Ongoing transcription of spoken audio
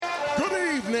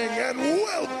evening and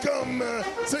welcome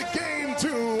to Game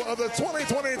 2 of the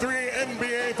 2023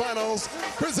 NBA Finals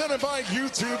presented by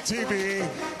YouTube TV,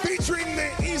 featuring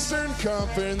the Eastern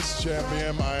Conference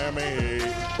champion Miami Heat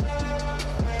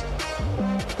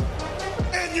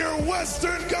and your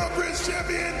Western Conference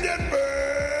champion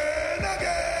Denver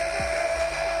Nuggets.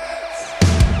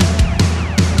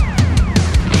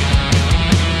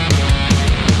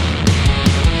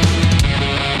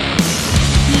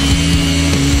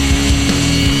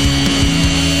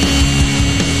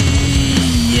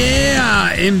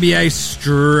 Yeah, NBA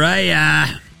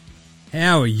Straya.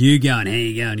 How are you going? How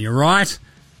you going? You right?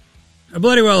 I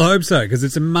bloody well hope so, because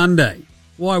it's a Monday.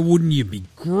 Why wouldn't you be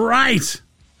great?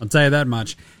 I'll tell you that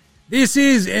much. This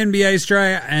is NBA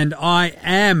Straya, and I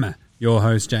am your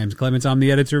host, James Clements. I'm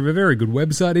the editor of a very good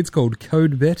website. It's called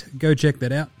CodeBet. Go check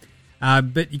that out.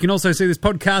 But you can also see this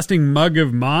podcasting mug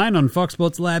of mine on Fox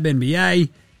Sports Lab NBA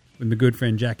with my good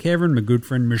friend Jack Heron, my good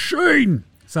friend Machine,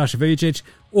 Sasha Vujicic,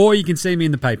 or you can see me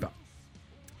in the paper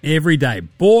every day.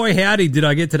 Boy, howdy, did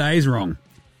I get today's wrong.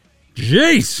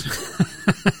 Jeez.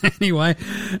 Anyway,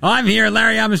 I'm here at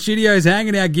Larry Armour Studios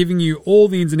hanging out, giving you all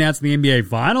the ins and outs of the NBA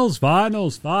Finals. While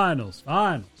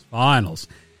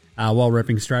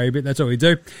repping Australia a bit, that's what we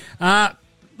do.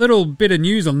 Little bit of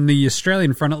news on the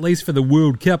Australian front, at least for the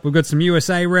World Cup. We've got some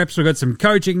USA reps, we've got some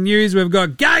coaching news, we've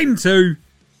got Game 2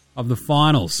 of the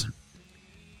Finals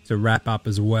to wrap up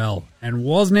as well. And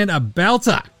wasn't it a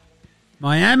belter?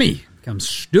 Miami comes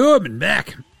storming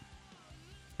back.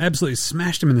 Absolutely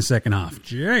smashed him in the second half.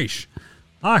 Jeez.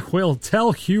 I will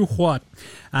tell you what.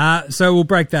 So we'll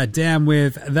break that down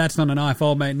with That's Not an Knife,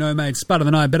 Old Mate, No Mate, Spud of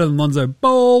the Night, Better Than Lonzo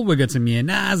Ball. We've got some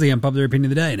Nazi unpopular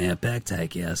opinion of the day in our back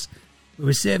takehouse.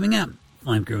 We're serving up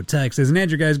Flame Girl Takes. There's an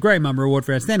Andrew Gaze Great Mummer Award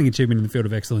for Outstanding Achievement in the Field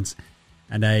of Excellence.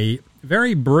 And a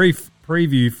very brief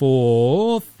preview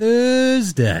for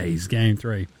Thursday's Game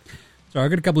 3. So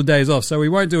I've got a couple of days off, so we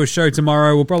won't do a show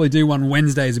tomorrow. We'll probably do one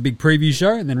Wednesday as a big preview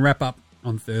show and then wrap up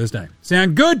on Thursday.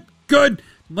 Sound good? Good.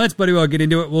 Let's bloody well get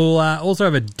into it. We'll also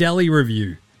have a deli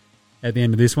review at the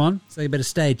end of this one, so you better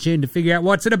stay tuned to figure out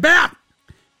what's it about.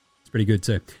 It's pretty good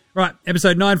too. Right,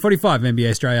 episode 945 NBA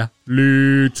Australia.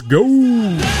 Let's go.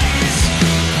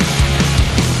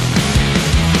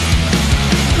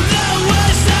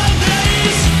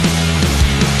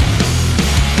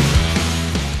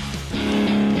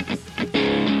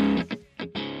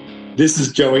 This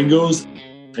is Joe Ingles,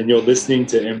 and you're listening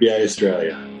to NBA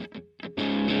Australia.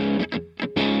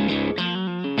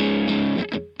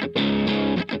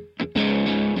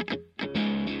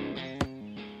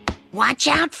 Watch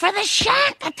out for the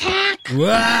Shaq attack.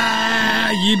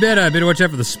 Wow, you better watch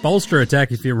out for the Spolstra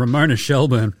attack if you're Ramona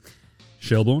Shelburne.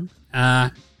 Shelburne?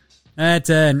 That's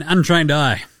an untrained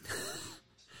eye.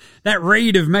 That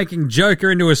read of making Joker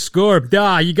into a scorer,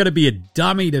 you got to be a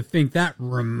dummy to think that,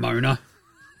 Ramona.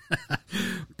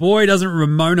 Boy, doesn't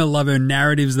Ramona love her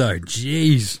narratives, though.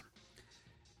 Jeez.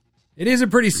 It is a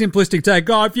pretty simplistic take.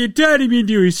 Oh, if you turn him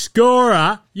into a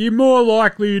scorer, you're more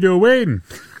likely to win.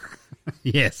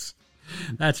 Yes,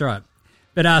 that's right.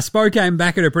 But Spo came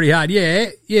back at her pretty hard. Yeah,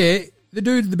 the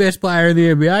dude's the best player in the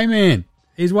NBA, man.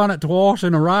 He's won it twice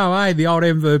in a row, the old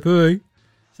MVP.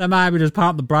 So maybe just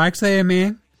pump the brakes there,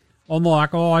 man. I'm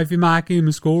like, if you make him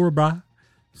a scorer, bro,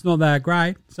 it's not that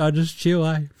great, so just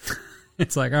chill,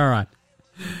 It's like, all right.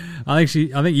 I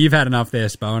think you've had enough there,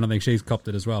 Spo, and I think she's copped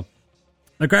it as well.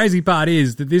 The crazy part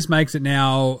is that this makes it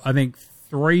now, I think,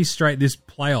 3 straight this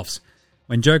playoffs.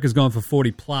 When Joker's gone for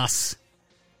 40 plus,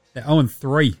 they're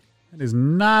 0-3. That is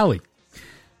gnarly.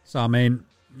 So, I mean,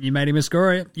 you made him a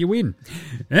scorer, you win.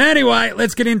 Anyway,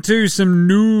 let's get into some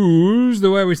news.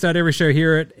 The way we start every show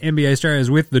here at NBA Australia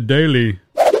is with the Daily.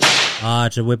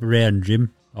 It's a whip around,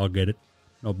 Jim. I'll get it.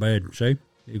 Not bad. See?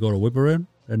 You got a whip around?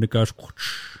 And it goes,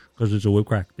 because it's a whip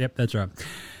crack. Yep, that's right.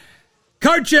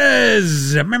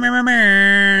 Coaches! Good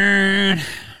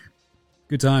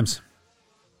times.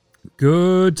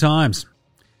 Good times.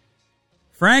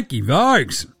 Frankie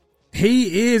Vogels,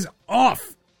 he is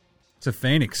off to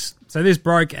Phoenix. So this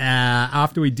broke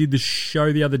after we did the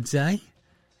show the other day.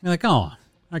 You're like, oh,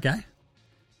 okay.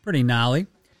 Pretty gnarly.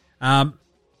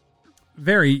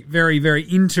 Very, very, very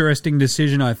interesting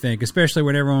decision, I think, especially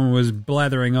when everyone was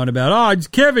blathering on about, it's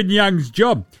Kevin Young's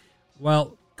job.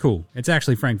 Well, cool. It's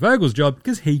actually Frank Vogel's job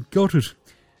because he got it.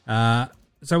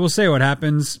 So we'll see what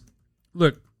happens.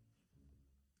 Look,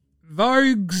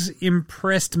 Vogues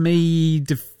impressed me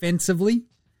defensively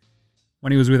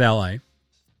when he was with LA.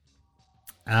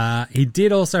 He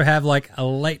did also have like a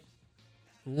late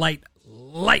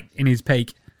in his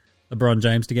peak LeBron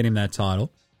James to get him that title,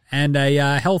 and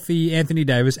a healthy Anthony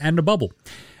Davis and a bubble.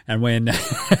 And when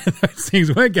those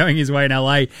things weren't going his way in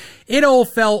LA, it all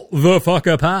fell the fuck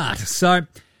apart. So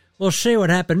we'll see what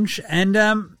happens. And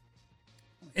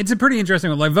it's a pretty interesting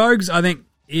one. Like, Vogues, I think,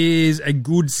 is a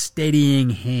good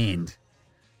steadying hand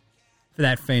for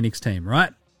that Phoenix team,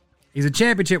 right? He's a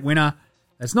championship winner.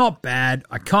 That's not bad.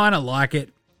 I kind of like it.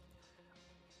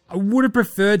 I would have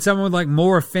preferred someone with, like,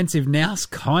 more offensive nous,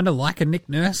 kind of like a Nick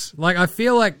Nurse. Like, I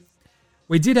feel like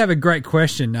we did have a great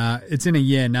question. It's in a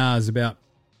Yeah Nahs about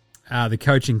the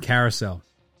coaching carousel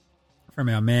from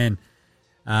our man,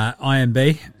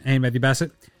 IMB, Ian Matthew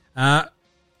Bassett.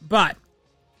 But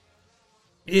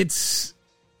it's...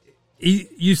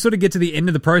 You sort of get to the end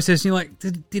of the process and you're like,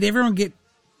 did everyone get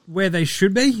where they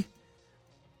should be?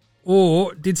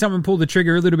 Or did someone pull the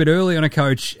trigger a little bit early on a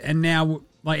coach and now...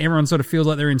 like, everyone sort of feels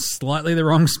like they're in slightly the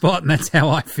wrong spot, and that's how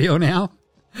I feel now.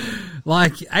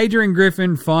 Like, Adrian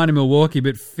Griffin, fine in Milwaukee,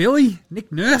 but Philly?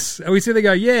 Nick Nurse? And we see they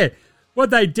go, yeah,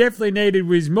 what they definitely needed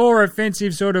was more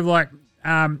offensive sort of, like,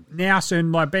 nous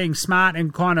and, like, being smart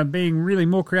and kind of being really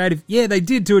more creative. Yeah, they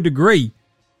did to a degree.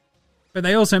 But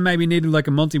they also maybe needed, like,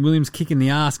 a Monty Williams kick in the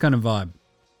ass kind of vibe.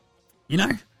 You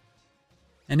know?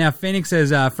 And now Phoenix has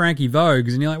Frankie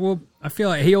Vogues, and you're like, well, I feel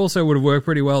like he also would have worked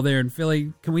pretty well there in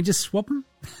Philly. Can we just swap him?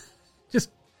 just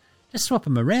swap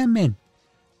him around, man.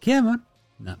 Come on.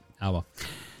 No, oh well.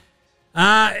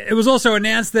 It was also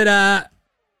announced that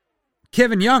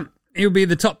Kevin Young, he'll be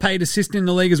the top paid assistant in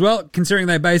the league as well, considering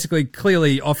they basically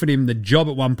clearly offered him the job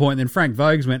at one point. And then Frank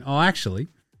Vogues went, oh, actually,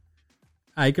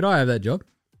 hey, could I have that job?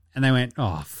 And they went,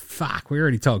 oh, fuck, we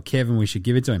already told Kevin we should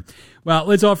give it to him. Well,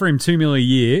 let's offer him $2 million a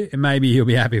year, and maybe he'll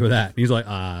be happy with that. And he's like,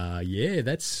 yeah,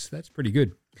 that's pretty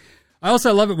good. I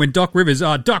also love it when Doc Rivers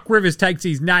takes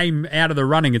his name out of the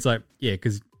running. It's like, yeah,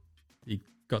 because he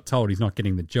got told he's not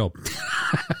getting the job.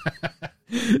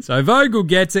 So Vogel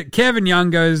gets it. Kevin Young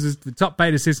goes as the top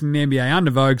paid assistant in the NBA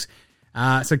under Vogues.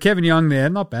 So Kevin Young there,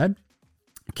 not bad.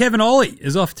 Kevin Ollie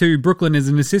is off to Brooklyn as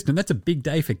an assistant. That's a big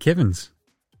day for Kevin's.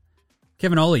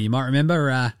 Kevin Ollie, you might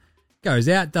remember, goes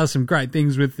out, does some great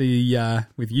things with the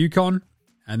with UConn,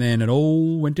 and then it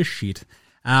all went to shit.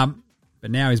 But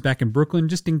now he's back in Brooklyn,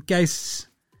 just in case.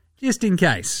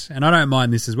 And I don't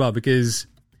mind this as well because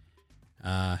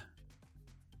I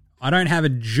don't have a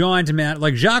giant amount,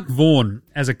 like Jacques Vaughn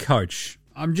as a coach.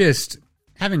 I'm just,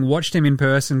 having watched him in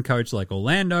person coach like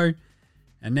Orlando,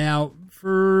 and now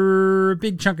for a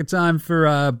big chunk of time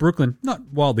for Brooklyn, not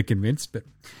wildly convinced, but...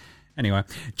 Anyway,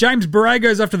 James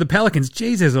Borrego's off to the Pelicans.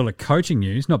 Jeez, there's a lot of coaching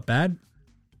news. Not bad.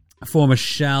 A former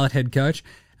Charlotte head coach.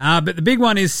 But the big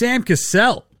one is Sam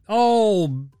Cassell. Oh,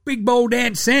 big ball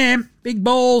dance Sam. Big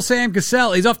ball Sam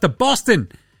Cassell. He's off to Boston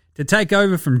to take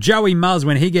over from Joey Muzz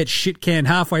when he gets shit-canned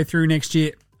halfway through next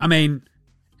year. I mean,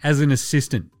 as an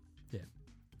assistant. Yeah,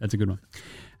 that's a good one.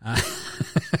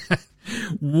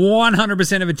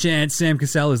 100% of a chance Sam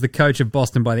Cassell is the coach of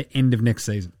Boston by the end of next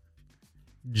season.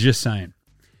 Just saying.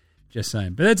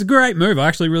 But that's a great move. I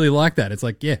actually really like that. It's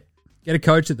like, yeah, get a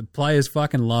coach that the players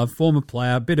fucking love, former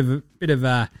player, bit of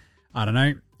I don't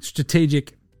know,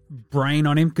 strategic brain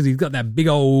on him because he's got that big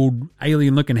old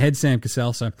alien-looking head, Sam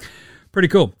Cassell. So pretty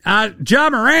cool. Ja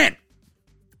Morant.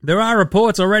 There are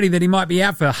reports already that he might be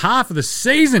out for half of the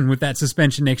season with that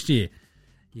suspension next year.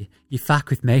 You fuck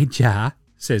with me, Ja,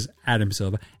 says Adam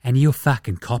Silver, and you'll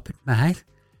fucking cop it, mate.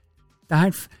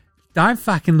 Don't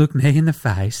fucking look me in the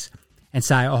face and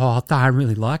say, oh, I don't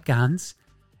really like guns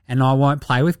and I won't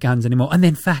play with guns anymore, and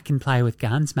then fucking play with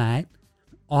guns, mate.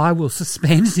 I will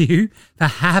suspend you for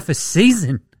half a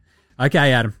season.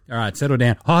 Okay, Adam. All right, settle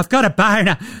down. Oh, I've got a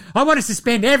boner. I want to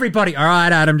suspend everybody. All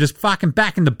right, Adam, just fucking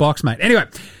back in the box, mate. Anyway,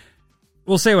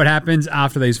 we'll see what happens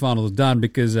after these finals are done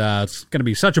because it's going to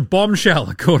be such a bombshell,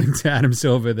 according to Adam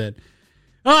Silver, that,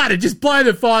 to just blow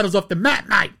the finals off the mat,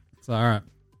 mate. So, all right.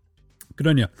 Good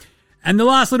on you. And the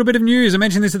last little bit of news, I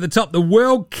mentioned this at the top, the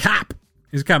World Cup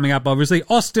is coming up, obviously.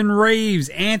 Austin Reeves,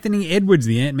 Anthony Edwards,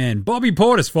 the Ant-Man, Bobby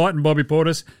Portis fighting Bobby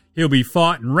Portis. He'll be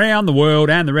fighting round the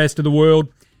world and the rest of the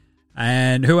world.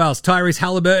 And who else? Tyrese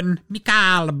Halliburton,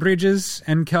 Mikal Bridges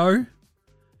and co.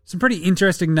 Some pretty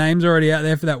interesting names already out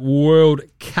there for that World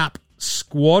Cup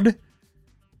squad.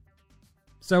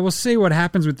 So we'll see what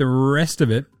happens with the rest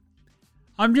of it.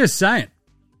 I'm just saying.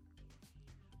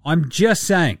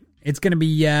 It's going to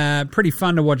be pretty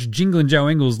fun to watch Jingle and Joe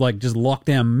Ingles like just lock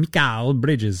down Mikal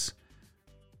Bridges.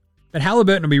 But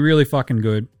Halliburton will be really fucking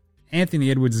good. Anthony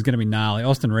Edwards is going to be gnarly.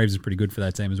 Austin Reeves is pretty good for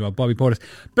that team as well. Bobby Portis.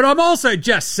 But I'm also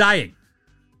just saying.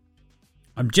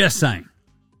 We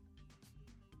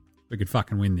could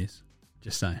fucking win this.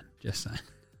 Just saying.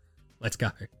 Let's go.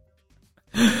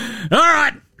 All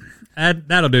right.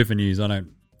 That'll do for news.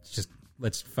 It's just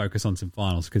let's focus on some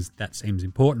finals because that seems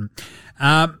important.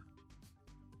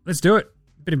 Let's do it.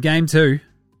 Bit of game 2.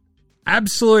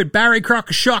 Absolute Barry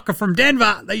Crocker shocker from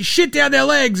Denver. They shit down their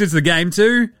legs. It's the game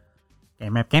 2.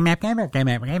 Game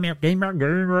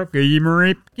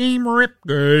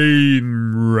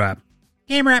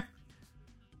rip.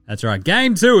 That's right.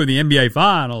 Game 2 of the NBA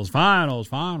Finals.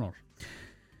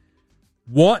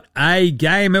 What a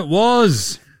game it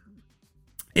was.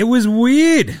 It was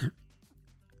weird.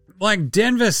 Like,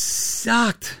 Denver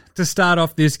sucked to start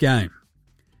off this game.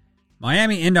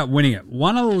 Miami ended up winning it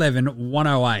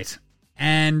 111-108.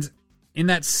 And in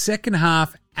that second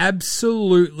half,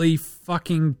 absolutely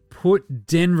fucking put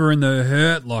Denver in the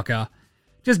hurt locker.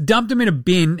 Just dumped him in a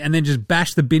bin and then just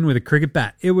bashed the bin with a cricket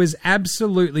bat. It was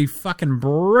absolutely fucking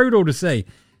brutal to see.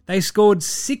 They scored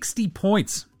 60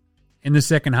 points in the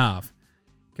second half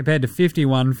compared to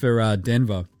 51 for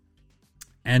Denver.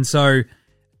 And so,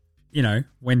 you know,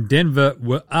 when Denver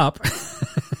were up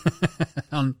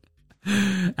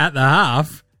at the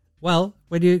half, well,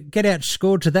 when you get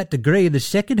outscored to that degree in the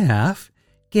second half,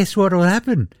 guess what will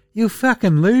happen? You'll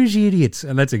fucking lose, you idiots.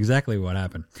 And that's exactly what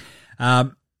happened.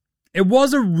 It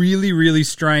was a really, really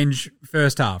strange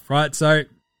first half, right? So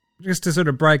just to sort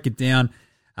of break it down,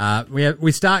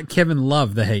 we start Kevin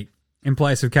Love, the Heat, in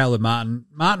place of Caleb Martin.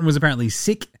 Martin was apparently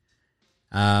sick.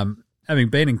 Having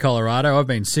been in Colorado, I've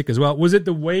been sick as well. Was it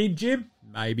the weed, Jim?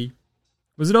 Maybe.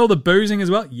 Was it all the boozing as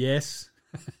well? Yes.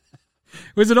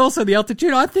 Was it also the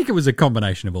altitude? I think it was a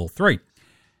combination of all three.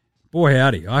 Boy,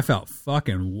 howdy. I felt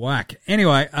fucking whack.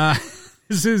 Anyway,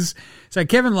 so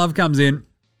Kevin Love comes in,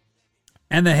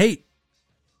 and the Heat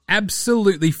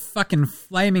absolutely fucking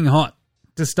flaming hot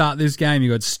to start this game.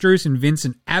 You got Strus and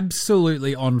Vincent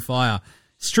absolutely on fire.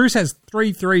 Strus has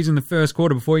 3 threes in the first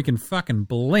quarter before he can fucking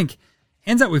blink.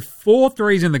 Ends up with 4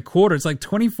 threes in the quarter. It's like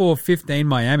 24-15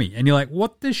 Miami. And you're like,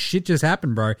 what the shit just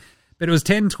happened, bro? But it was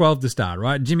 10-12 to start,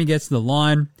 right? Jimmy gets to the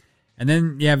line. And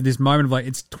then you have this moment of like,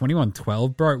 it's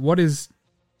 21-12, bro. What is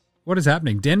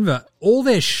happening? Denver, all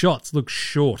their shots look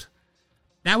short.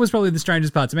 That was probably the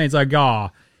strangest part to me. It's like,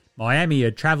 Miami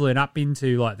are traveling up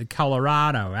into like the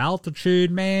Colorado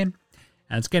altitude, man.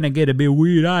 And it's going to get a bit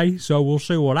weird, eh? So we'll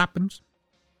see what happens.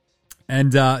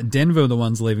 And Denver are the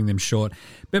ones leaving them short.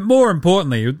 But more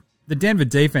importantly, the Denver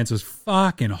defense was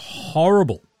fucking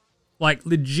horrible. Like,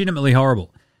 legitimately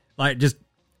horrible. Like, just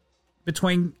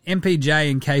between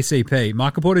MPJ and KCP,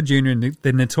 Michael Porter Jr. and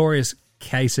the notorious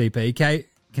KCP,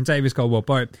 Kentavious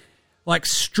Caldwell-Pope, like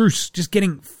Strus just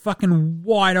getting fucking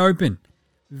wide open.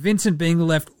 Vincent being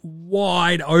left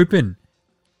wide open.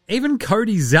 Even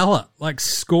Cody Zeller, like,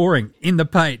 scoring in the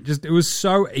paint. Just, it was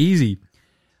so easy.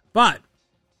 But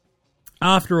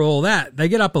after all that, they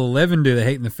get up 11 to the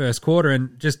Heat in the first quarter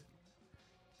and just,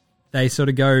 they sort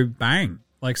of go bang.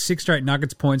 Like 6 straight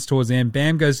Nuggets points towards the end.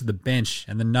 Bam goes to the bench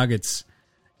and the Nuggets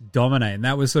dominate. And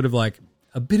that was sort of like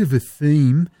a bit of a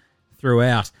theme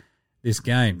throughout this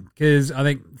game. Because I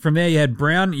think from there you had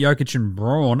Brown, Jokic, and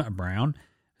Brown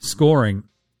scoring.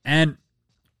 And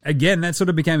again, that sort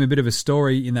of became a bit of a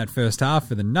story in that first half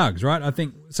for the Nugs, right? I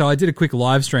think so. I did a quick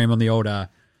live stream on the old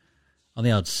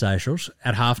socials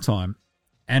at halftime.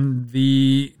 And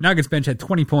the Nuggets bench had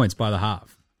 20 points by the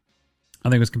half. I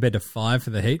think it was compared to 5 for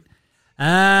the Heat.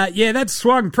 Yeah, that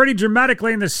swung pretty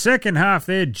dramatically in the second half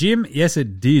there, Jim. Yes,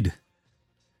 it did.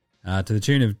 To the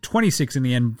tune of 26 in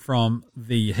the end from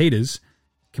the Heaters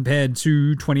compared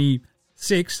to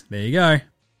 26, there you go,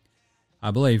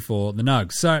 I believe, for the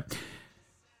Nugs. So,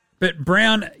 but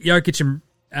Brown, Jokic, and,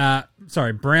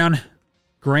 Brown,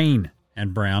 Green,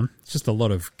 and Brown. It's just a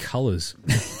lot of colours.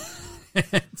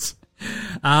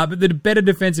 But the better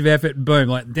defensive effort, boom.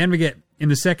 Like Denver get in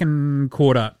the second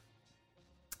quarter,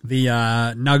 the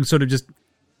Nugs sort of just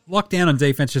locked down on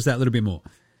defense just that little bit more.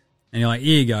 And you're like,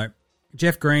 here you go.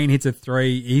 Jeff Green hits a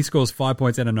 3. He scores 5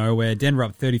 points out of nowhere. Denver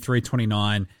up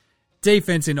 33-29.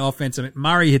 Defense and offense.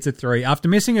 Murray hits a 3 after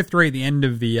missing a 3 at the end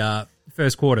of the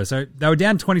first quarter. So they were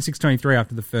down 26-23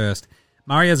 after the first.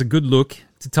 Murray has a good look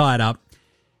to tie it up.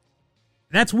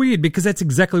 That's weird because that's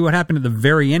exactly what happened at the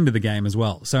very end of the game as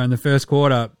well. So in the first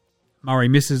quarter, Murray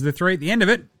misses the 3. At the end of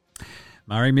it,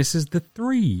 Murray misses the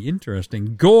 3.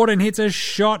 Interesting. Gordon hits a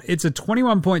shot. It's a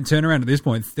 21-point turnaround at this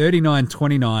point,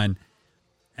 39-29.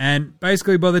 And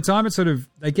basically by the time it's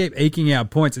they keep eking out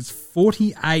points, it's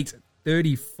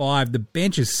 48-35. The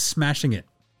bench is smashing it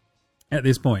at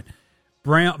this point.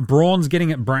 Brown is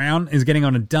getting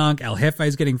on a dunk. El Jefe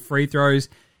is getting free throws.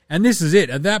 And this is it.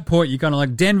 At that point, you're kind of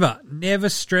like, Denver, never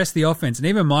stress the offense. And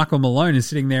even Michael Malone is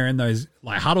sitting there in those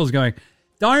like huddles going,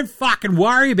 don't fucking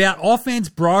worry about offense,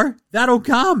 bro. That'll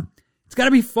come. It's going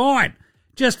to be fine.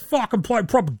 Just fucking play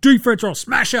proper defense or I'll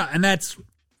smash her. And that's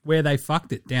where they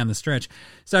fucked it down the stretch.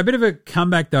 So a bit of a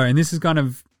comeback, though, and this is kind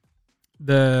of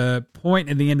the point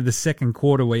at the end of the second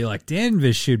quarter where you're like,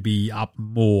 Denver should be up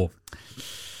more.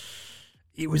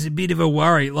 It was a bit of a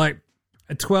worry. Like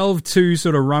a 12-2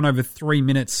 sort of run over 3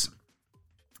 minutes,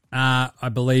 I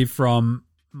believe, from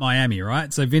Miami,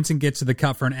 right? So Vincent gets to the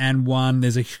cut for an and one.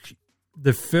 There's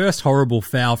the first horrible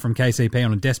foul from KCP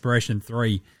on a desperation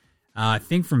three, I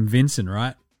think from Vincent,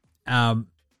 right?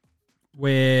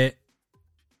 Where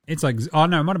it's like, oh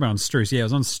no, it might have been on Strus. Yeah, it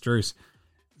was on Strus.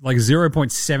 Like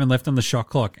 0.7 left on the shot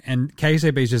clock, and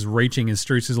KCP's just reaching and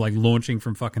Strus is like launching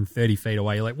from fucking 30 feet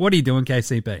away. You're like, what are you doing,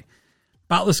 KCP?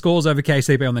 Butler scores over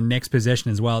KCP on the next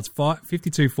possession as well. It's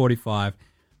 52-45.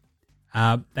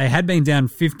 They had been down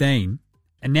 15,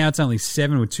 and now it's only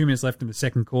 7 with 2 minutes left in the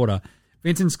second quarter.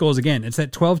 Vincent scores again. It's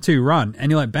that 12-2 run,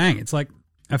 and you're like, bang, it's like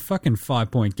a fucking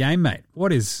 5-point game, mate.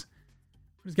 What is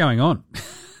going on?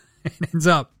 It ends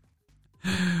up,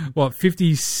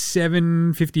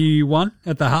 57-51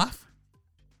 at the half?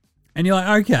 And you're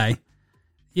like, okay,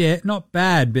 yeah, not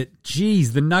bad, but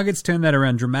geez, the Nuggets turned that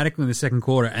around dramatically in the second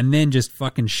quarter and then just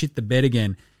fucking shit the bed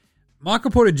again.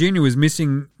 Michael Porter Jr. was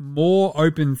missing more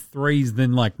open threes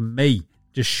than like me,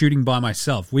 just shooting by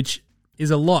myself, which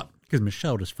is a lot because my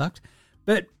shoulder's fucked.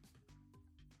 But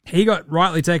he got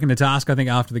rightly taken to task, I think,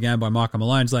 after the game by Michael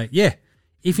Malone. It's like, yeah,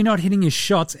 if you're not hitting your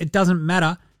shots, it doesn't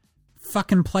matter.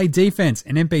 Fucking play defense.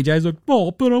 And MPJ's like,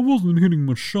 oh, but I wasn't hitting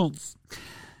my shots.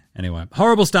 Anyway,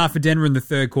 horrible start for Denver in the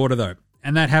third quarter, though.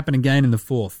 And that happened again in the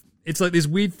fourth. It's like this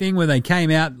weird thing where they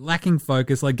came out lacking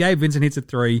focus. Like Gabe Vincent hits a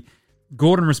three.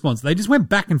 Gordon responds. They just went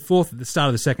back and forth at the start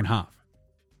of the second half.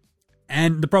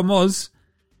 And the problem was,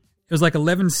 it was like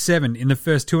 11-7 in the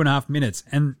first 2.5 minutes.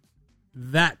 And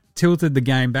that tilted the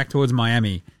game back towards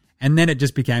Miami. And then it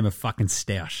just became a fucking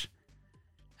stoush.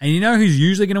 And you know who's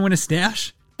usually going to win a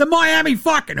stoush? The Miami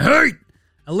fucking Heat!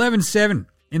 11-7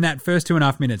 in that first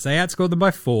 2.5 minutes. They outscored them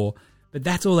by 4, but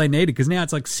that's all they needed because now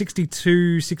it's like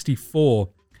 62-64.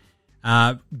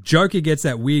 Joker gets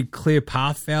that weird clear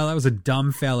path foul. That was a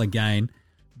dumb foul again.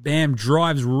 Bam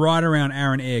drives right around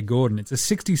Aaron Air Gordon. It's a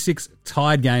 66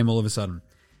 tied game all of a sudden.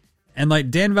 And like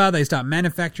Denver, they start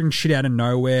manufacturing shit out of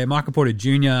nowhere. Michael Porter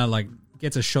Jr. like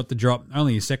gets a shot to drop,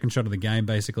 only his second shot of the game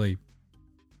basically.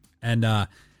 And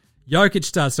Jokic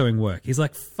starts doing work. He's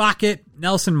like, fuck it.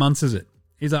 Nelson Munsters it.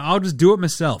 He's like, I'll just do it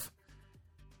myself.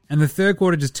 And the third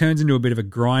quarter just turns into a bit of a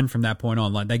grind from that point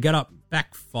on. Like they get up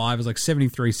back 5. It was like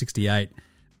 73-68.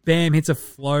 Bam hits a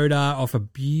floater off a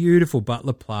beautiful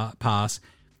Butler pass.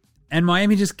 And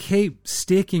Miami just keep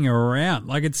sticking around.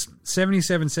 Like it's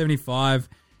 77-75.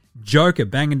 Joker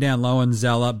banging down low on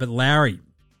Zeller. But Lowry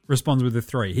responds with a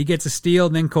 3. He gets a steal,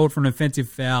 then called for an offensive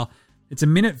foul. It's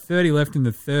 1:30 left in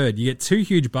the third. You get 2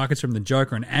 huge buckets from the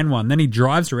Joker and one. Then he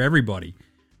drives through everybody.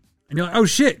 And you're like, oh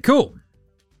shit, cool.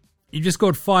 You just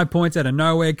scored 5 points out of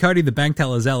nowhere. Cody the bank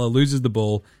teller Zeller loses the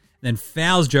ball, then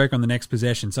fouls Joker on the next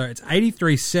possession. So it's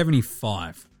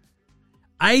 83-75.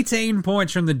 18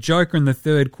 points from the Joker in the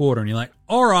third quarter. And you're like,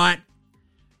 all right,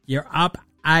 you're up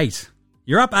 8.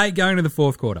 You're up 8 going to the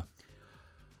fourth quarter.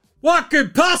 What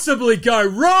could possibly go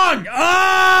wrong?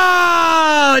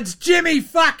 Oh, it's Jimmy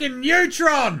fucking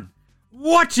Neutron.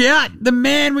 Watch out. The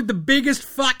man with the biggest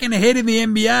fucking head in the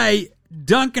NBA,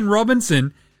 Duncan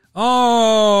Robinson.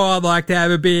 Oh, I'd like to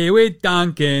have a beer with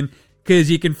Duncan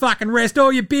because you can fucking rest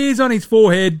all your beers on his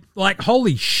forehead. Like,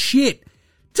 holy shit.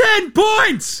 10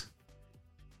 points.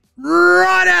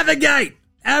 Right out the gate.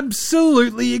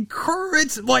 Absolutely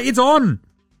incredible. Like, it's on.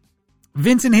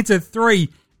 Vincent hits a 3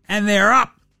 and they're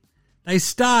up. They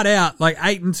start out like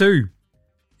 8-2.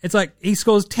 It's like he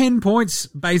scores 10 points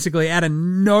basically out of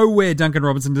nowhere, Duncan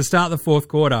Robinson, to start the fourth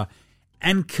quarter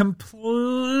and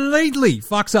completely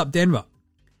fucks up Denver.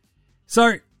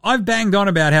 So I've banged on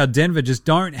about how Denver just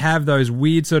don't have those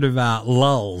weird sort of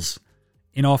lulls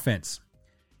in offense.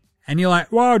 And you're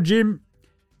like, well, Jim,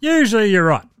 usually you're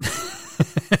right.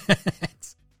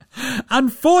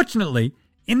 Unfortunately,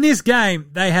 in this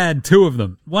game, they had 2 of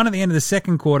them. One at the end of the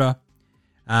second quarter,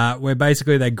 where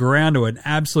basically they ground to an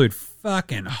absolute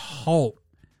fucking halt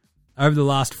over the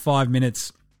last 5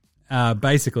 minutes,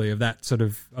 basically of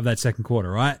that second quarter,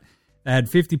 right? They had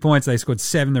 50 points. They scored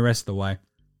 7 the rest of the way.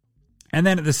 And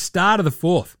then at the start of the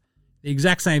fourth, the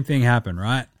exact same thing happened,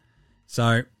 right?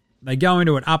 So they go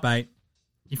into it up 8.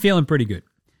 You're feeling pretty good.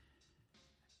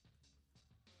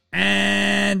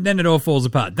 And then it all falls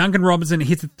apart. Duncan Robinson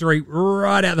hits a 3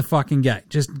 right out the fucking gate.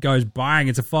 Just goes bang.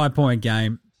 It's a 5-point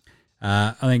game.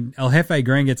 I think El Jefe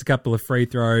Green gets a couple of free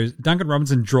throws. Duncan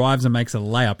Robinson drives and makes a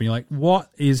layup. And you're like, what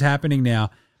is happening now?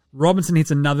 Robinson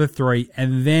hits another 3,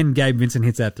 and then Gabe Vincent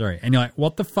hits that 3. And you're like,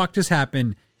 what the fuck just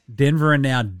happened? Denver are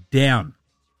now down.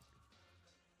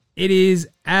 It is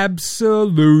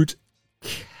absolute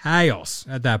chaos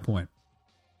at that point.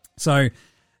 So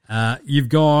you've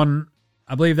gone,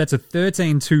 I believe that's a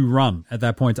 13-2 run at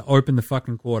that point to open the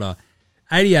fucking quarter.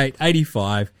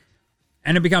 88-85.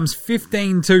 And it becomes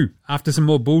 15-2 after some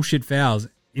more bullshit fouls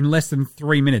in less than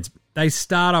 3 minutes. They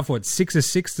start off, 6 of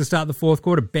 6 to start the fourth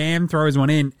quarter. Bam throws one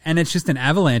in, and it's just an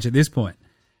avalanche at this point.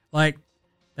 Like,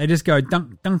 they just go,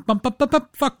 dunk, dunk, bump, bump, bump,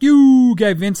 bump, fuck you.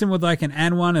 Gave Vincent with like an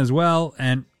and one as well.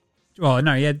 And, well,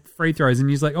 no, he had free throws, and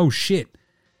he's like, oh, shit.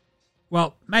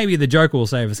 Well, maybe the Joker will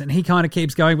save us. And he kind of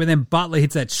keeps going, but then Butler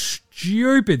hits that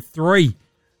stupid 3.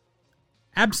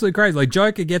 Absolutely crazy. Like,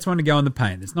 Joker gets one to go in the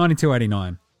paint. It's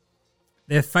 92-89.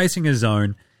 They're facing a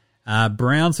zone.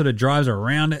 Brown sort of drives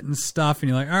around it and stuff, and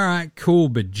you're like, all right, cool,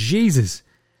 but Jesus.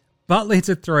 Butler hits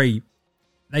a 3.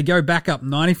 They go back up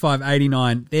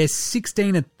 95-89. They're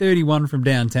 16-31 from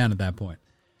downtown at that point.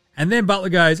 And then Butler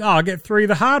goes, I'll get 3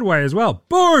 the hard way as well.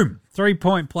 Boom!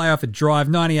 3-point play off a drive,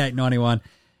 98-91.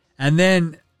 And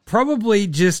then probably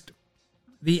just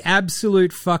the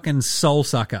absolute fucking soul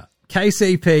sucker.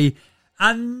 KCP,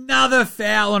 another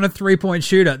foul on a 3-point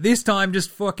shooter. This time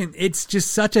just fucking, it's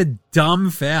just such a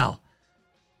dumb foul.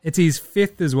 It's his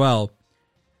 5th as well.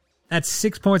 That's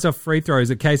 6 points off free throws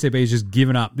that KCP's just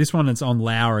given up. This one it's on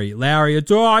Lowry. Lowry,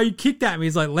 he kicked at me.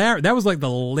 He's like, Lowry, that was like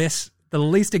the least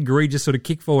egregious sort of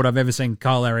kick forward I've ever seen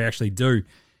Kyle Lowry actually do.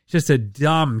 Just a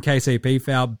dumb KCP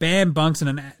foul. Bam dunks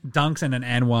and an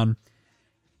and one.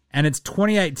 And it's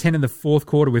 28-10 in the fourth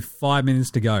quarter with 5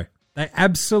 minutes to go. They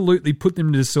absolutely put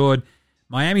them to the sword.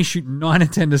 Miami shoot 9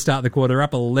 of 10 to start the quarter. They're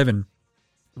up 11.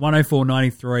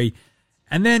 104-93.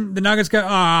 And then the Nuggets go,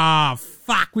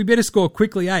 fuck, we better score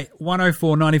quickly,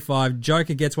 104-95.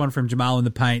 Joker gets one from Jamal in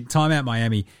the paint. Timeout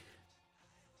Miami.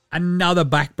 Another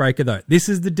backbreaker, though. This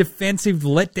is the defensive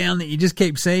letdown that you just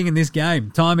keep seeing in this game,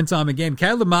 time and time again.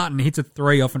 Caleb Martin hits a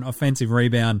 3 off an offensive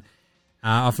rebound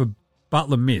off a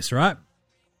Butler miss, right?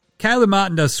 Caleb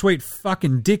Martin does sweet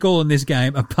fucking dick all in this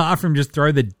game, apart from just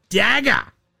throw the dagger.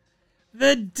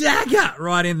 The dagger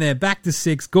right in there. Back to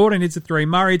 6. Gordon hits a 3.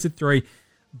 Murray hits a 3.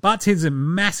 Butts hits a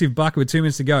massive bucket with 2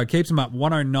 minutes to go. It keeps him up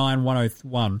 109-101.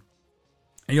 And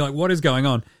you're like, what is going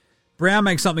on? Brown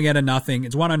makes something out of nothing.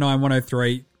 It's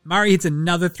 109-103. Murray hits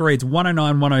another 3. It's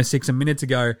 109-106, a minute to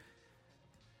go.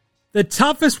 The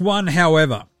toughest one,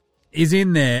 however, is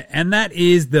in there, and that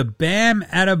is the Bam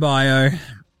Adebayo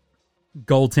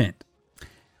goaltend,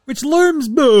 which looms,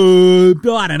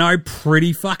 I don't know,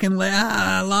 pretty fucking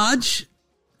large.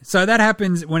 So that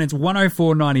happens when it's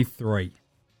 104-93.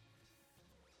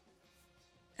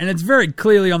 And it's very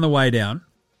clearly on the way down.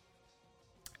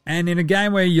 And in a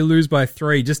game where you lose by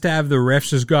 3, just to have the refs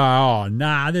just go, oh,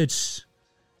 nah, that's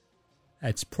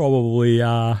probably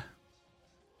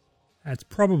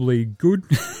good.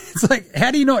 It's like, how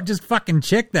do you not just fucking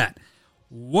check that?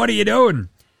 What are you doing?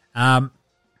 But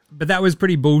that was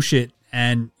pretty bullshit,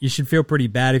 and you should feel pretty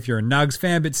bad if you're a Nugs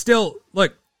fan. But still,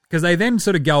 look, because they then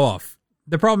sort of go off.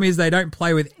 The problem is they don't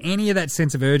play with any of that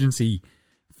sense of urgency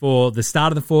for the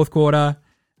start of the fourth quarter.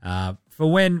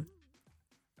 For when,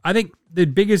 I think the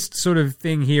biggest sort of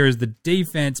thing here is the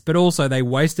defense, but also they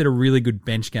wasted a really good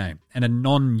bench game and a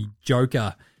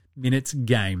non-Joker minutes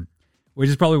game, which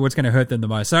is probably what's going to hurt them the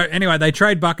most. So anyway, they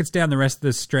trade buckets down the rest of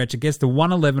the stretch. It gets to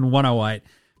 111-108.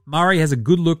 Murray has a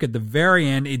good look at the very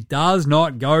end. It does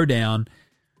not go down.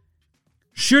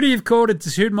 Should he have called it?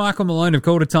 Should Michael Malone have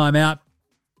called a timeout?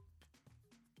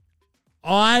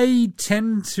 I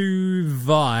tend to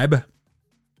vibe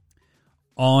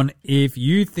on, if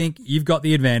you think you've got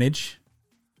the advantage,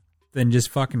 then just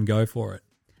fucking go for it.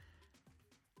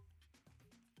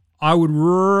 I would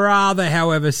rather,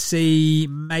 however, see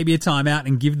maybe a timeout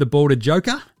and give the ball to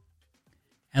Joker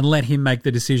and let him make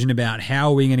the decision about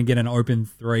how are we going to get an open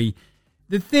 3.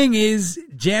 The thing is,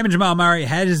 Jamal Murray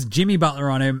has Jimmy Butler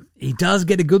on him. He does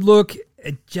get a good look.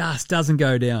 It just doesn't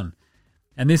go down.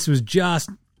 And this was just,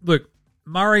 look,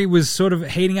 Murray was sort of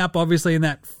heating up, obviously, in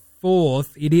that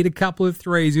fourth. He'd hit a couple of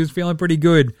 3s. He was feeling pretty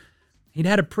good. He'd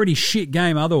had a pretty shit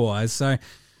game otherwise. So,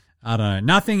 I don't know.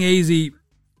 Nothing easy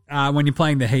when you're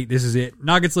playing the Heat. This is it.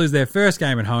 Nuggets lose their first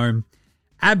game at home.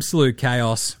 Absolute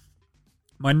chaos.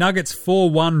 My Nuggets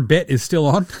 4-1 bet is still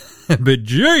on. But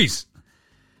jeez.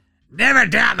 Never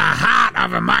doubt the heart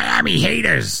of a Miami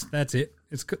Heaters. That's it.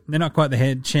 They're not quite the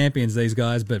head champions, these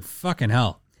guys, but fucking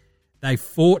hell. They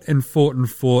fought and fought and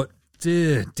fought.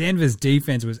 Denver's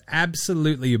defense was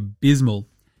absolutely abysmal.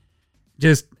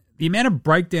 Just the amount of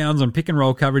breakdowns on pick and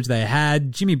roll coverage they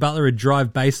had, Jimmy Butler would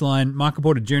drive baseline, Michael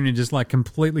Porter Jr. just like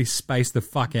completely spaced the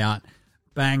fuck out,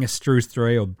 bang a Strus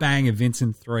 3 or bang a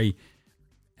Vincent 3.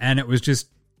 And it was just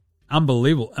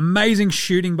unbelievable. Amazing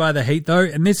shooting by the Heat, though,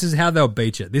 and this is how they'll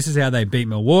beat you. This is how they beat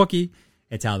Milwaukee.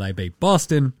 It's how they beat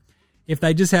Boston. If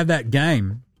they just have that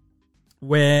game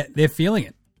where they're feeling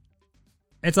it.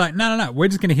 It's like, no, we're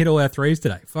just going to hit all our threes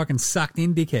today. Fucking sucked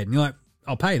in, dickhead. And you're like,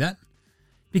 I'll pay that.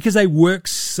 Because they work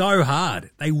so hard.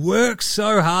 They work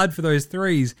so hard for those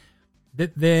threes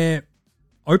that they're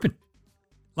open.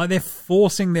 Like they're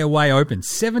forcing their way open.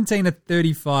 17 of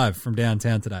 35 from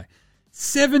downtown today.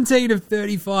 17 of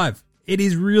 35. It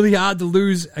is really hard to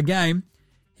lose a game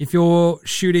if you're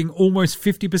shooting almost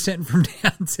 50% from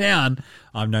downtown.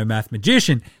 I'm no math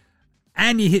magician.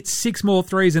 And you hit 6 more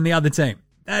threes than the other team.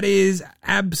 That is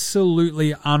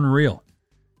absolutely unreal.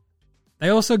 They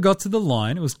also got to the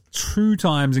line. It was 2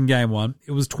 times in game 1.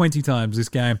 It was 20 times this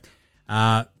game.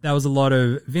 That was a lot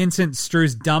of Vincent,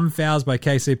 Strus, dumb fouls by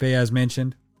KCP as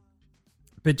mentioned.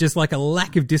 But just like a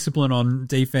lack of discipline on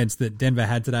defense that Denver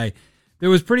had today. It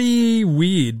was pretty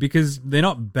weird because they're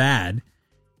not bad.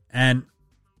 And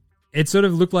it sort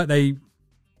of looked like they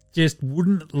just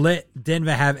wouldn't let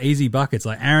Denver have easy buckets.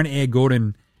 Like Aaron Air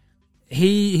Gordon,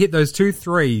 he hit those 2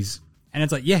 threes. And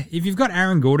it's like, yeah, if you've got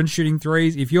Aaron Gordon shooting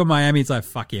threes, if you're Miami, it's like,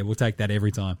 fuck yeah, we'll take that every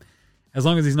time. As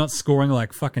long as he's not scoring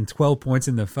like fucking 12 points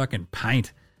in the fucking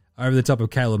paint over the top of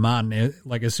Caleb Martin,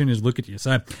 like as soon as look at you.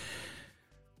 So,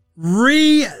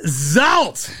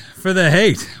 result for the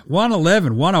Heat.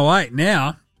 111-108.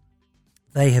 Now,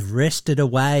 they have wrested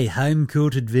away home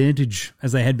court advantage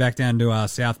as they head back down to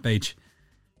South Beach.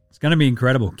 It's going to be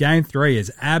incredible. Game 3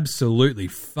 is absolutely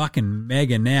fucking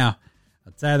mega now.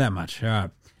 I'll tell you that much. All right.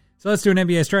 So let's do an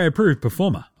NBA Australia approved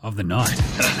performer of the night.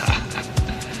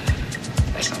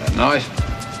 That's not a knife.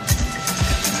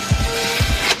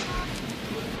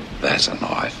 That's a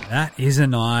knife. That is a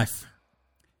knife.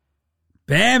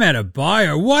 Bam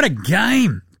Adebayo. What a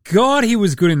game. God, he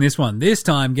was good in this one. This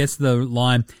time gets to the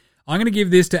line. I'm going to give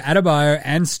this to Adebayo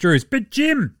and Strus. But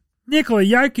Jim, Nikola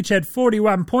Jokic had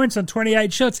 41 points on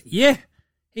 28 shots. Yeah,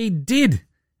 he did. And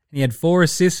he had 4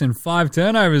 assists and 5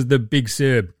 turnovers, the big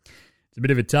Serb. It's a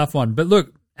bit of a tough one. But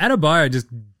look, Adebayo just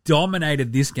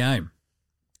dominated this game.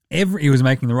 He was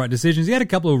making the right decisions. He had a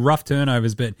couple of rough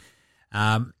turnovers, but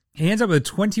he ends up with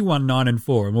a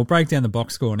 21-9-4. And we'll break down the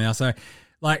box score now. So,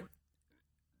 like,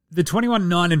 the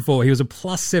 21-9-4, he was a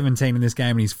plus 17 in this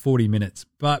game in his 40 minutes.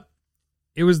 But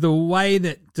it was the way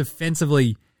that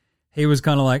defensively he was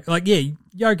kind of like, yeah,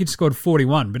 Jokic scored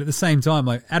 41. But at the same time,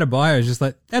 like, Adebayo is just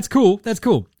like, that's cool.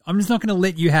 I'm just not going to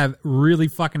let you have really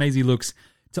fucking easy looks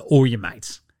to all your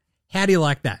mates. How do you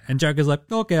like that? And Joker's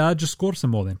like, okay, I'll just score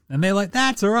some more then. And they're like,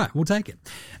 that's all right, we'll take it.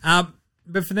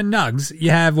 But for the Nugs,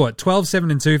 you have,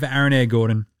 12-7-2 for Aaron Air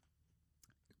Gordon.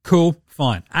 Cool,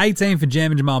 fine. 18 for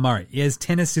Jam and Jamal Murray. He has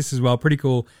 10 assists as well, pretty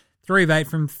cool. 3 of 8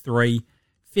 from 3.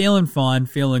 Feeling fine,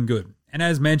 feeling good. And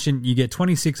as mentioned, you get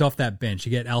 26 off that bench. you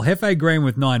get Al Jefe Green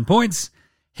with 9 points.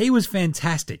 He was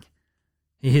fantastic.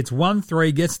 He hits 1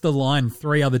 3, gets the line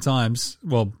 3 other times.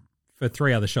 Well, for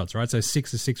 3 other shots, right? So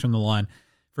 6 of 6 from the line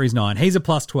for his 9. He's a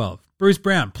plus 12. Bruce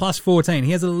Brown, plus 14.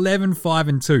 He has 11, 5,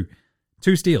 and 2.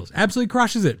 2 steals. Absolutely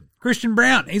crushes it. Christian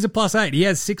Brown, he's a plus 8. He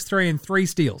has 6, 3, and 3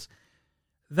 steals.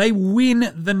 They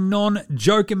win the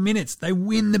non-Joker minutes. They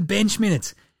win the bench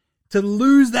minutes. To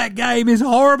lose that game is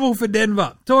horrible for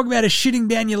Denver. Talk about a shitting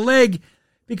down your leg,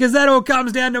 because that all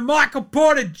comes down to Michael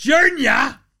Porter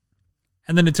Jr.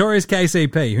 and the notorious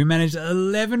KCP, who managed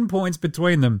 11 points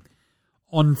between them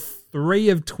on 3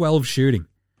 of 12 shooting.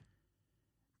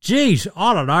 Geez,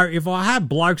 I don't know. If I had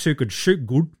blokes who could shoot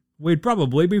good, we'd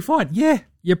probably be fine. Yeah,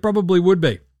 you probably would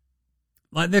be.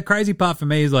 Like, the crazy part for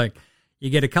me is, like, you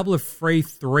get a couple of free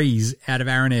threes out of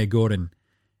Aaron Air Gordon.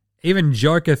 Even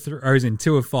Joker throws in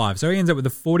 2 of 5. So he ends up with a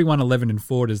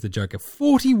 41-11-4 as the Joker.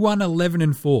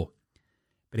 41-11-4.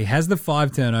 But he has the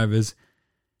 5 turnovers.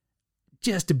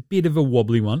 Just a bit of a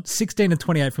wobbly one. 16 of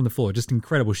 28 from the floor. Just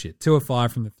incredible shit. 2 of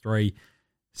 5 from the 3.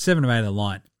 7 of 8 of the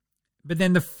line. But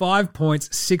then the 5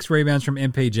 points, 6 rebounds from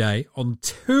MPJ on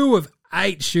 2 of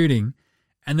 8 shooting.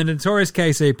 And the notorious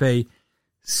KCP,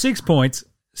 6 points,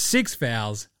 6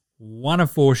 fouls, 1 of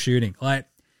 4 shooting. Like,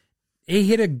 he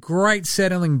hit a great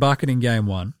settling bucket in game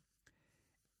 1.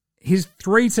 His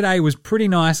 3 today was pretty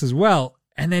nice as well.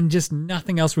 And then just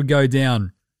nothing else would go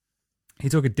down. He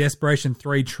took a desperation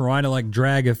 3, trying to like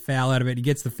drag a foul out of it. He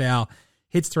gets the foul,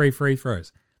 hits 3 free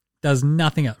throws. Does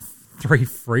nothing else. 3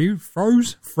 free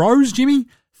throws? Froze, Jimmy?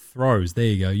 Throws. There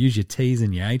you go. Use your T's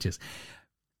and your H's.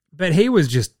 But he was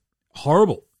just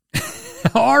horrible.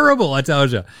 Horrible, I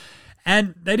told you.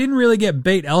 And they didn't really get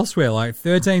beat elsewhere, like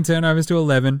 13 turnovers to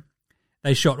 11.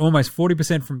 They shot almost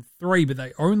 40% from 3, but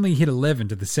they only hit 11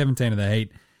 to the 17 of the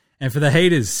Heat. And for the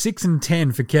Heaters, 6 and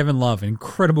 10 for Kevin Love. An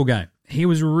incredible game. He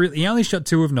only shot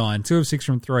 2 of 9, 2 of 6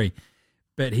 from 3.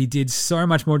 But he did so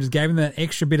much more, just gave him that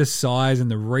extra bit of size, and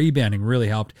the rebounding really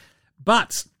helped.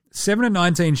 But 7 of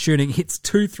 19 shooting, hits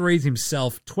 2 threes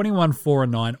himself, 21, 4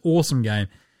 and 9. Awesome game.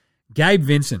 Gabe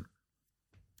Vincent,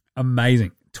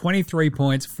 amazing. 23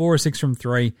 points, 4 of 6 from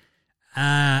 3,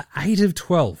 8 of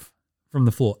 12 from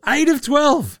the floor. 8 of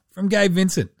 12 from Gabe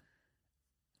Vincent.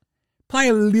 Play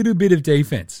a little bit of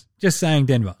defense. Just saying,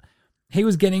 Denver. He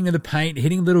was getting to the paint,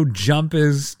 hitting little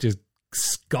jumpers, just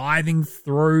skiving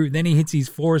through. Then he hits his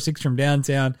 4 or 6 from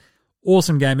downtown.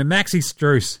 Awesome game. And Maxi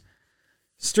Strus.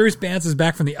 Strus bounces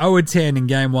back from the 0-10 in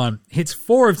game 1. Hits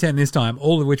 4 of 10 this time,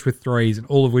 all of which were threes and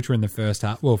all of which were in the first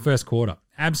quarter.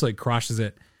 Absolutely crushes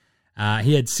it.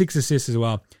 He had 6 assists as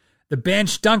well. The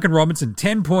bench, Duncan Robinson,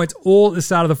 10 points all at the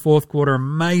start of the fourth quarter.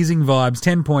 Amazing vibes.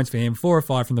 10 points for him. 4 or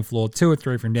 5 from the floor. 2 or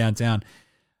 3 from downtown.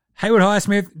 Haywood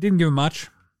Highsmith, didn't give him much.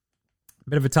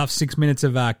 Bit of a tough 6 minutes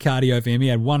of cardio for him. He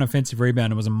had 1 offensive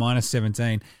rebound and was a minus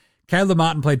 17. Caleb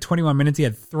Martin played 21 minutes. He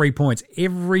had 3 points.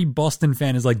 Every Boston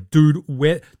fan is like, dude,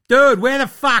 where the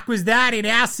fuck was that in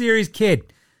our series,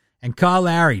 kid? And Kyle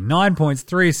Lowry, 9 points,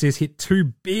 3 assists, hit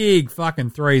 2 big fucking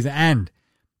threes and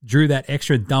drew that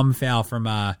extra dumb foul from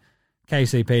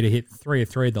KCP to hit 3 of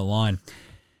 3 at the line.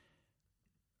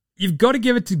 You've got to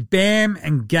give it to Bam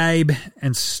and Gabe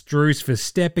and Strus for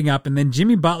stepping up. And then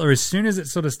Jimmy Butler, as soon as it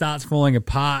sort of starts falling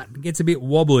apart, gets a bit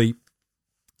wobbly,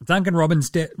 Duncan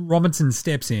Robinson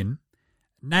steps in,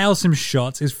 nails some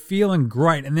shots, is feeling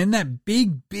great. And then that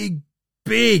big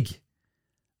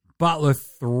Butler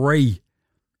 3,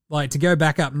 like to go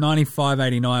back up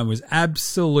 95-89 was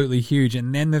absolutely huge.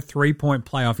 And then the 3-point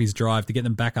play off his drive to get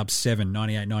them back up 7,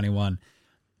 98-91.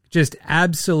 Just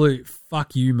absolute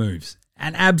fuck you moves.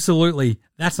 And absolutely,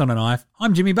 that's not a knife.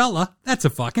 I'm Jimmy Butler. That's a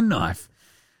fucking knife.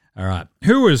 All right.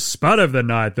 Who was Spud of the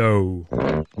night, though?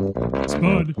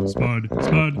 Spud. It is Spud of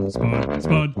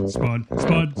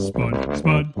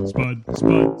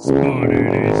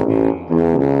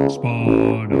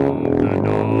the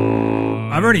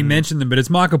night. I've already mentioned them, but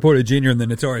it's Michael Porter Jr. and the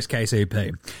notorious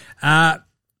KCP.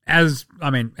 As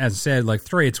I said, like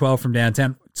 3 of 12 from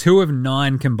downtown, 2 of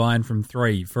 9 combined from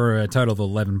 3 for a total of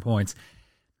 11 points.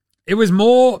 It was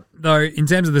more, though, in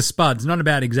terms of the Spuds, not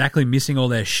about exactly missing all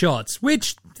their shots,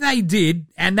 which they did,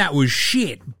 and that was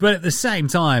shit. But at the same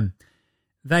time,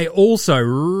 they also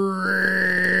really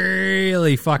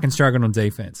fucking struggled on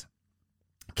defense.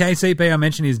 KCP, I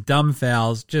mentioned his dumb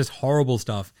fouls, just horrible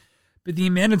stuff. But the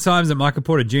amount of times that Michael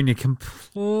Porter Jr.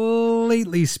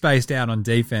 completely spaced out on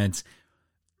defense,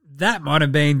 that might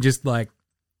have been just like,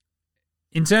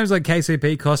 in terms of like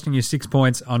KCP costing you 6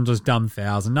 points on just dumb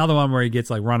fouls. Another one where he gets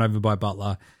like run over by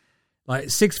Butler. Like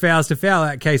 6 fouls to foul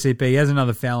out KCP. He has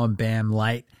another foul and bam,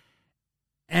 late.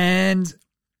 And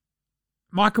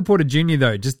Michael Porter Jr.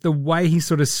 though, just the way he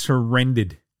sort of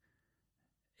surrendered,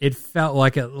 it felt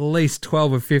like at least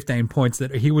 12 or 15 points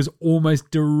that he was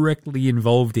almost directly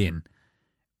involved in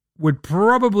would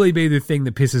probably be the thing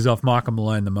that pisses off Michael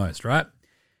Malone the most, right?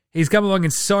 He's come along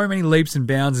in so many leaps and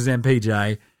bounds as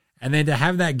MPJ. And then to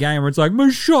have that game where it's like,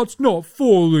 my shot's not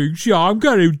falling, so I'm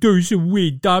going to do some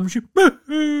weird dumb shit.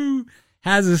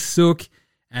 Has a sook,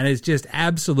 and it's just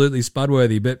absolutely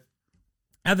spud-worthy. But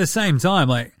at the same time,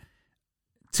 like,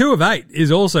 2 of 8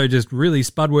 is also just really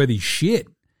spud-worthy shit.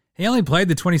 He only played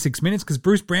the 26 minutes because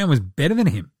Bruce Brown was better than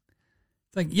him.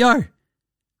 It's like, yo,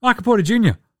 Michael Porter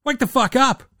Jr., wake the fuck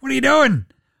up. What are you doing?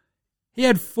 He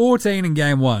had 14 in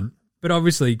game 1, but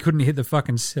obviously he couldn't hit the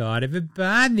fucking side of a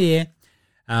bar there.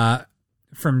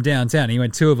 From downtown. He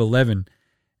went 2 of 11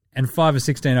 and 5 of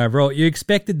 16 overall. You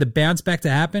expected the bounce back to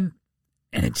happen,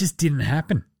 and it just didn't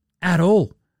happen at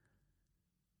all.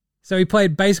 So he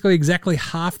played basically exactly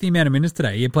half the amount of minutes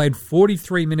today. He had played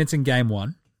 43 minutes in game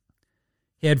 1.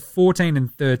 He had 14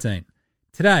 and 13.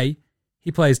 Today,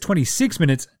 he plays 26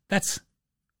 minutes. That's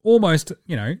almost,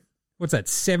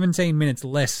 17 minutes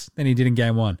less than he did in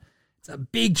game 1. It's a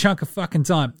big chunk of fucking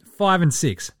time. 5 and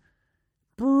 6.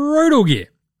 Brutal gear.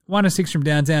 1 of 6 from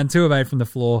downtown, 2 of 8 from the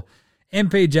floor.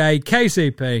 MPJ,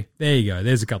 KCP. There you go.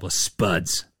 There's a couple of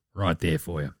spuds right there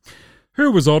for you.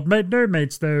 Who was old mate, no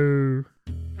mates, though?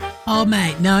 Old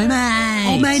mate, no mates.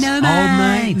 Old mate, no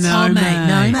mates. Old mate,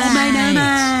 no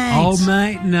mates. Old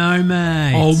mate, no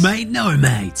mates. Old mate, no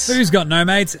mates. Who's got no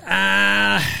mates?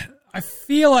 I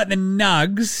feel like the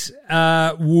Nugs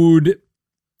would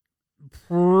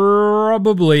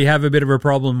probably have a bit of a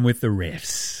problem with the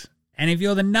refs. And if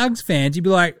you're the Nugs fans, you'd be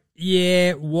like,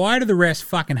 yeah, why do the refs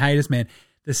fucking hate us, man?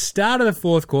 The start of the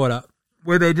fourth quarter,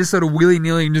 where they're just sort of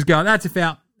willy-nilly and just going, that's a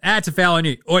foul. That's a foul on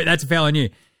you. Oi, that's a foul on you.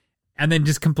 And then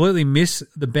just completely miss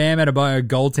the Bam Adebayo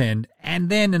goaltend, and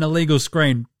then an illegal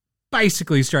screen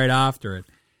basically straight after it.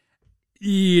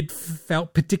 It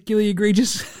felt particularly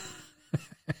egregious.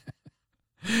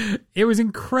 It was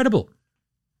incredible.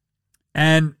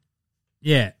 And,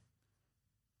 yeah,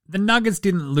 the Nuggets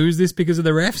didn't lose this because of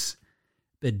the refs,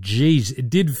 but, geez, it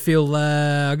did feel,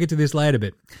 I'll get to this later,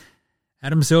 but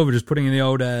Adam Silver just putting in the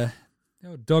old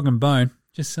dog and bone.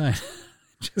 Just saying.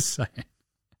 Just saying.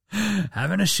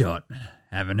 Having a shot.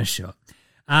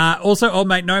 Also, old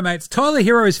mate, no mates, Tyler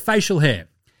Hero's facial hair.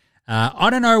 I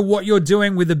don't know what you're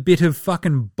doing with a bit of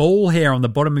fucking ball hair on the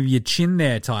bottom of your chin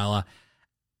there, Tyler.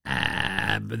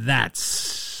 But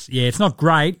that's, yeah, it's not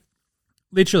great.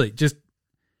 Literally, just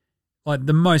like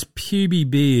the most puby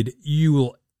beard you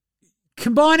will.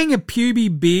 Combining a puby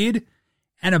beard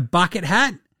and a bucket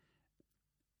hat,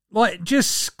 like,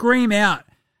 just scream out,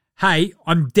 hey,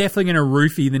 I'm definitely going to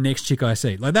roofie the next chick I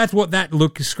see. Like, that's what that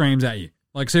look screams at you.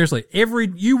 Like, seriously,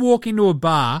 you walk into a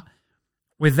bar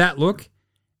with that look,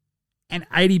 and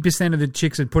 80% of the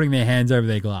chicks are putting their hands over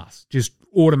their glass, just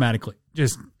automatically.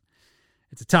 Just,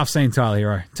 it's a tough scene, Tyler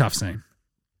Hero. Tough scene.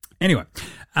 Anyway,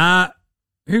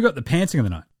 who got the pantsing of the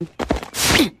night?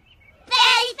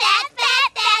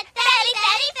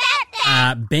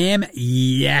 Bam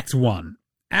yacked one.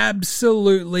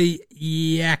 Absolutely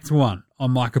yacked one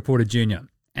on Michael Porter Jr.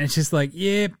 And it's just like,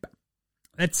 yep,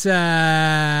 that's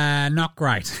not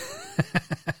great.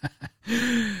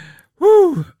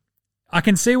 Woo! I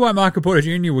can see why Michael Porter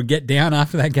Jr. would get down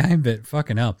after that game, but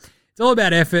fucking hell. It's all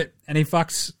about effort, and he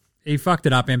fucked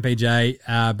it up,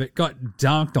 MPJ, but got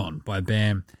dunked on by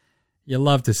Bam. You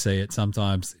love to see it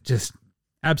sometimes. Just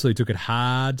absolutely took it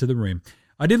hard to the rim.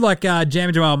 I did like Jam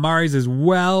and Jamal Murray's as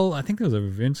well. I think that was over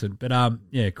Vincent, but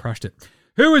yeah, crushed it.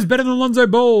 Who was better than Lonzo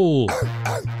Ball?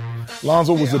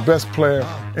 Lonzo was the best player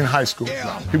in high school.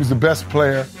 He was the best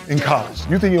player in college.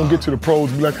 You think he'll get to the pros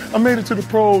and be like, I made it to the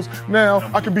pros, now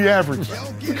I can be average.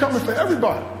 He's coming for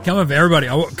everybody. Coming for everybody.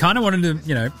 I kind of wanted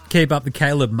to, keep up the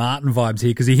Caleb Martin vibes here,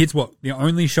 because he hits the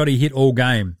only shot he hit all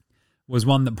game was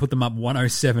one that put them up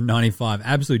 107-95.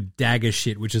 Absolute dagger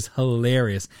shit, which is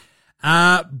hilarious.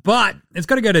 But it's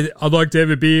got to go to, I'd like to have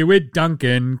a beer with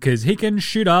Duncan, because he can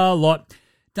shoot a lot.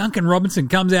 Duncan Robinson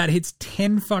comes out, hits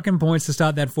 10 fucking points to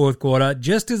start that fourth quarter,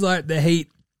 just as like the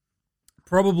Heat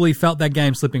probably felt that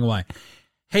game slipping away.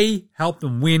 He helped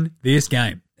them win this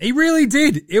game. He really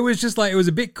did. It was just like, it was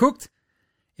a bit cooked.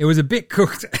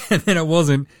 And then it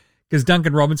wasn't, because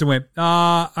Duncan Robinson went,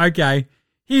 okay,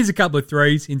 here's a couple of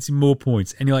threes and some more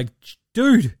points. And you're like,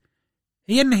 dude,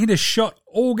 he hadn't hit a shot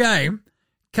all game,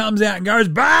 comes out and goes,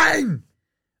 bang!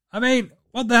 I mean,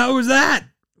 what the hell was that?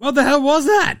 What the hell was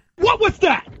that? What was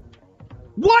that?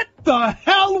 What the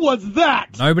hell was that?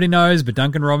 Nobody knows, but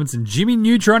Duncan Robinson, Jimmy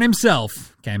Neutron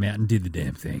himself, came out and did the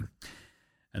damn thing.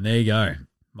 And there you go.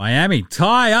 Miami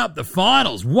tie up the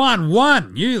finals.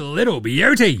 1-1. You little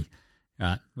beauty. All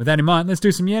right, with that in mind, let's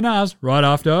do some yeah-nahs right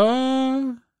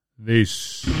after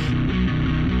this.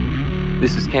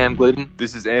 This is Cam Glidden.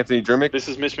 This is Anthony Drimmick. This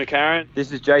is Mitch McCarron.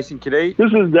 This is Jason Kadee. This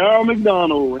is Darryl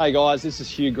McDonald. Hey guys, this is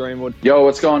Hugh Greenwood. Yo,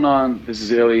 what's going on? This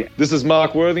is Illy. This is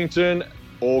Mark Worthington,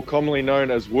 or commonly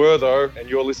known as Wortho, and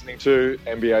you're listening to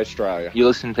NBA Straya. You're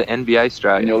listening to NBA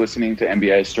Straya. And you're listening to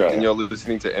NBA Straya. And you're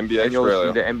listening to NBA and you're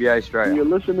listening to NBA Straya. And you're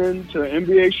listening to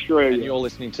NBA Straya. And you're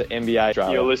listening to NBA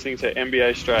Straya. You're listening to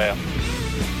NBA Straya.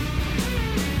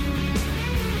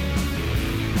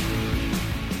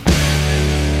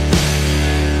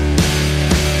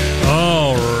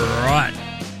 All right.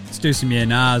 Let's do some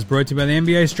yeah-nahs. Brought to you by the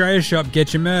NBA Straya shop.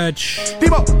 Get your merch.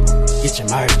 Debo! Get your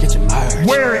merch, get your merch.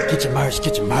 Wear it. Get your merch,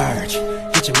 get your merch.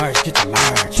 Get your merch, get your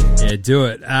merch. Yeah, do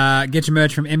it. Get your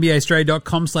merch from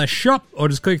nbastraya.com/shop, or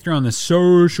just click through on the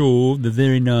social, the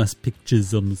very nice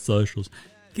pictures on the socials.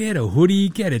 Get a hoodie,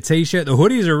 get a t-shirt. The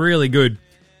hoodies are really good.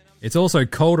 It's also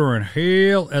colder in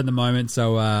hell at the moment,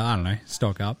 so I don't know,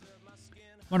 stock up.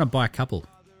 Why not buy a couple?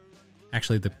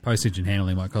 Actually, the postage and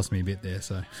handling might cost me a bit there,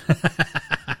 so.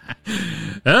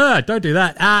 Don't do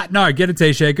that. No, get a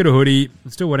t-shirt, get a hoodie.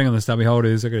 I'm still waiting on the stubby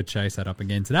holders. I've got to chase that up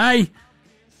again today.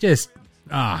 Just,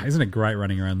 isn't it great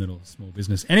running around little small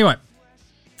business? Anyway,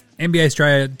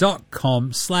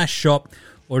 nbastraya.com/shop,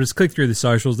 or just click through the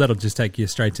socials. That'll just take you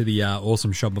straight to the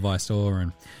awesome Shopify store,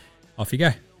 and off you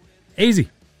go. Easy.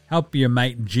 Help your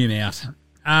mate Jim out.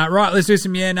 Right, let's do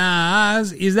some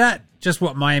yeah-nahs. Is that just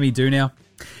what Miami do now?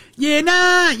 Yeah,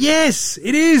 nah, yes,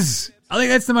 it is. I think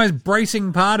that's the most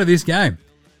bracing part of this game.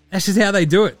 That's just how they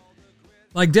do it.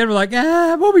 Like, Denver, like,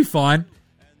 we'll be fine.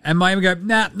 And Miami go,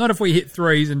 nah, not if we hit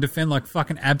threes and defend like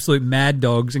fucking absolute mad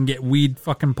dogs and get weird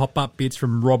fucking pop-up bits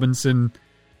from Robinson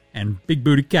and Big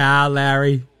Booty Carl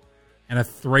Larry and a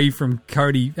 3 from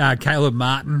Caleb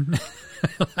Martin.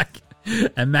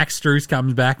 And Max Strus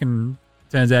comes back and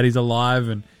turns out he's alive.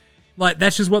 And like,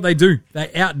 that's just what they do.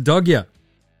 They out-dog you.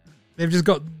 They've just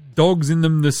got dogs in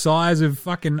them the size of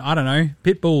fucking, I don't know,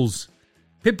 pit bulls.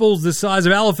 Pit bulls the size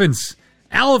of elephants.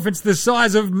 Elephants the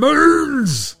size of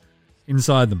moons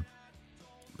inside them.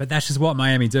 But that's just what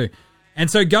Miami do.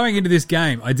 And so going into this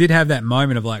game, I did have that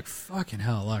moment of like, fucking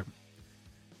hell, like,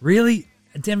 really?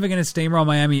 Denver going to steamroll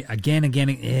Miami again?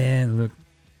 Yeah, look.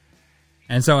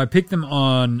 And so I picked them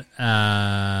on,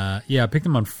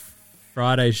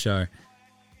 Friday's show.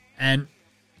 And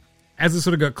as it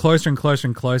sort of got closer and closer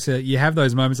and closer, you have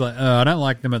those moments like, I don't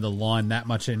like them at the line that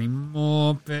much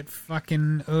anymore, but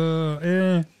fucking,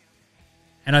 And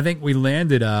I think we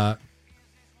landed,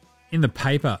 in the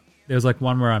paper, there was like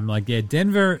one where I'm like, yeah,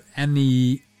 Denver and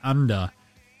the under,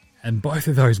 and both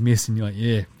of those missed, and you're like,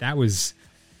 yeah, it was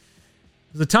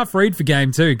a tough read for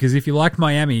game 2, because if you like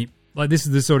Miami, like this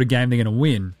is the sort of game they're going to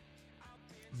win,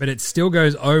 but it still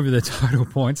goes over the total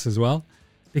points as well,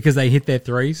 because they hit their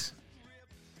threes,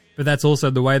 but that's also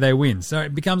the way they win. So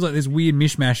it becomes like this weird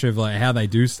mishmash of like how they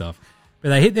do stuff. But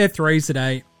they hit their threes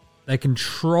today, they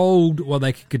controlled what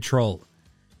they could control.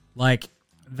 Like,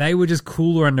 they were just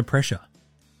cooler under pressure.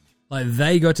 Like,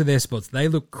 they got to their spots. They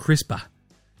looked crisper.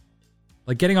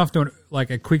 Like, getting off to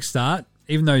a quick start,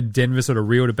 even though Denver sort of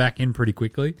reeled it back in pretty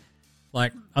quickly,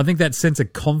 like, I think that sense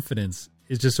of confidence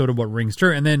is just sort of what rings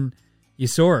true. And then you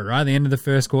saw it, right? At the end of the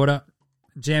first quarter,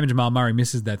 Jamal Murray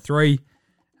misses that 3.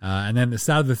 And then the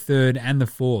start of the third and the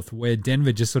fourth, where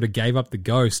Denver just sort of gave up the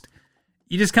ghost.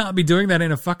 You just can't be doing that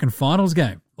in a fucking finals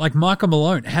game. Like, Michael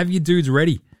Malone, have your dudes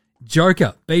ready.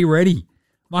 Joker, be ready.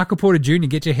 Michael Porter Jr.,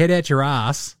 get your head out your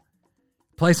ass.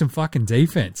 Play some fucking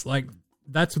defense. Like,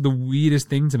 that's the weirdest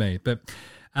thing to me. But,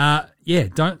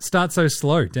 don't start so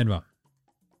slow, Denver.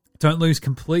 Don't lose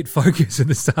complete focus at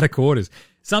the start of quarters.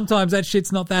 Sometimes that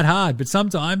shit's not that hard, but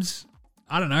sometimes,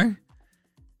 I don't know,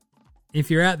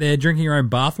 if you're out there drinking your own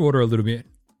bathwater a little bit,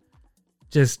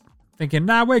 just thinking,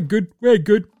 nah, we're good.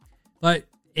 Like,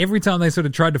 every time they sort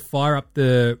of tried to fire up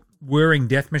the whirring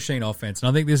death machine offense, and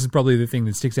I think this is probably the thing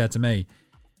that sticks out to me,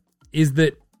 is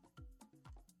that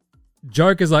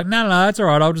Joker's like, no, that's all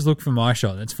right. I'll just look for my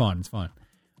shot. That's fine. It's fine.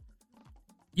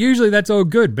 Usually that's all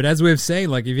good, but as we've seen,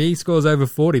 like, if he scores over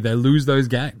 40, they lose those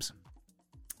games.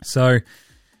 So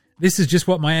this is just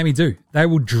what Miami do. They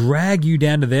will drag you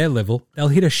down to their level. They'll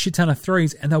hit a shit ton of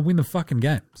threes, and they'll win the fucking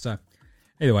game. So,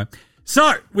 either way.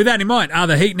 So, with that in mind, are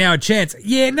the Heat now a chance?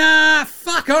 Yeah, nah,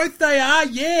 fuck oath they are,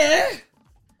 yeah.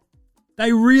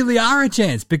 They really are a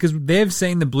chance, because they've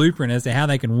seen the blueprint as to how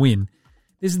they can win.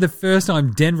 This is the first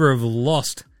time Denver have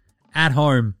lost at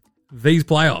home these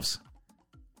playoffs.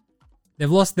 They've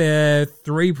lost their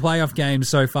 3 playoff games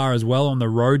so far as well on the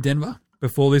road, Denver,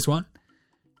 before this one.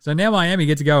 So now Miami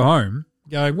get to go home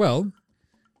going, well,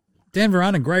 Denver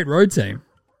aren't a great road team.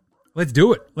 Let's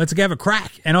do it. Let's have a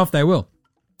crack. And off they will.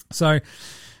 So,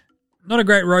 not a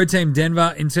great road team,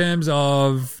 Denver, in terms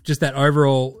of just that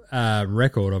overall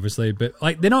record, obviously. But,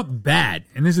 like, they're not bad.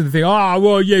 And this is the thing. Oh,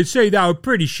 well, yeah, see, they were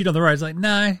pretty shit on the road. It's like,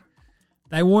 no,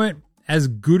 they weren't as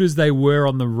good as they were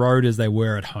on the road as they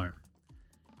were at home.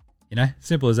 You know,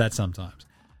 simple as that sometimes.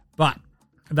 But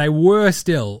they were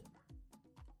still,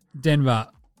 Denver,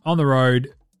 on the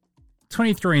road,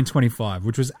 23-25,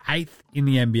 which was 8th in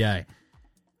the NBA.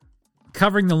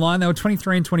 Covering the line, they were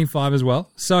 23-25 as well.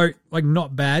 So, like,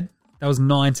 not bad. That was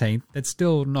 19th. That's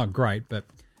still not great, but,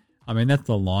 I mean, that's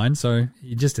the line. So,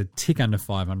 you're just a tick under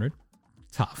 500.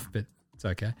 Tough, but it's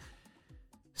okay.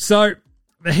 So,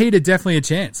 the Heat are definitely a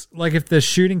chance. Like, if the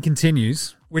shooting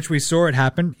continues, which we saw it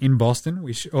happen in Boston,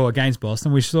 or against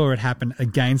Boston, we saw it happen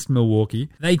against Milwaukee,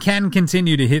 they can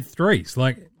continue to hit threes.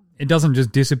 Like, it doesn't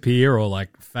just disappear or, like,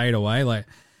 fade away. Like,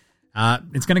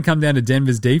 it's going to come down to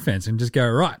Denver's defense and just go,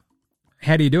 right,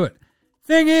 how do you do it?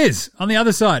 Thing is, on the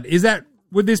other side,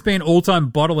 would this be an all-time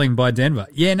bottling by Denver?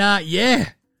 Yeah.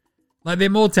 Like, they're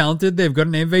more talented. They've got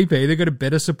an MVP. They've got a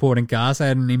better supporting cast. They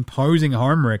had an imposing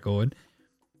home record.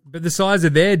 But the size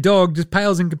of their dog just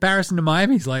pales in comparison to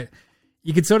Miami's. Like,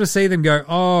 you could sort of see them go,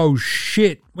 oh,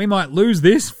 shit, we might lose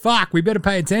this. Fuck, we better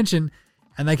pay attention.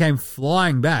 And they came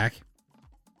flying back.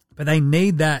 But they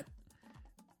need that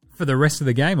for the rest of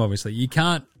the game, obviously. You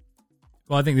can't,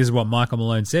 well, I think this is what Michael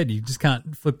Malone said. You just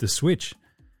can't flip the switch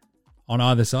on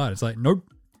either side. It's like, nope.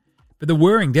 But the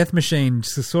whirring death machine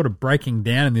just sort of breaking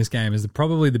down in this game is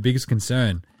probably the biggest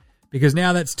concern. Because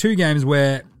now that's 2 games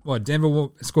where Denver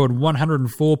scored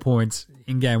 104 points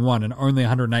in game one and only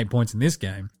 108 points in this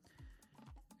game.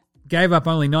 Gave up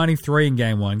only 93 in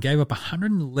game one, gave up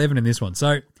 111 in this one.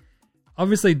 So,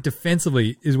 obviously,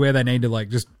 defensively is where they need to, like,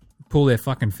 just pull their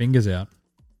fucking fingers out.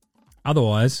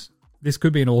 Otherwise, this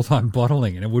could be an all-time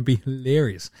bottling, and it would be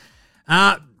hilarious.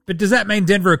 But does that mean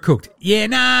Denver are cooked? Yeah,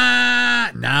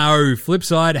 nah. No. Flip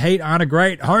side, Heat aren't a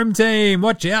great home team.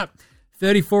 Watch out.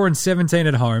 34-17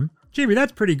 at home. Jimmy,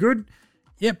 that's pretty good.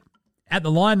 Yep. At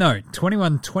the line, though,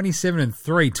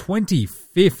 21-27-3,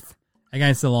 25th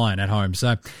against the line at home.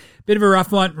 So, bit of a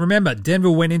rough one. Remember,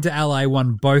 Denver went into LA,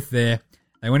 won both there.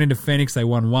 They went into Phoenix, they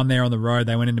won one there on the road.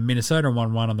 They went into Minnesota and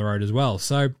won one on the road as well.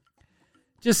 So,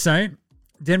 just saying,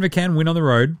 Denver can win on the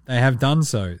road. They have done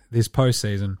so this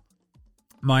postseason.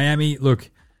 Miami, look,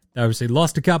 they obviously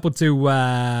lost a couple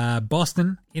to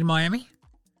Boston in Miami.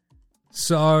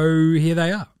 So, here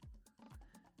they are.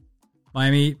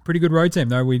 Miami, pretty good road team,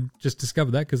 though. We just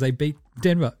discovered that because they beat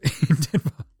Denver in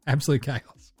Denver. Absolute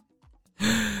chaos.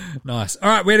 Nice. All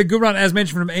right, we had a good one, as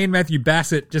mentioned, from Ian Matthew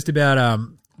Bassett, just about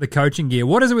the coaching gear.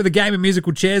 What is it with the game of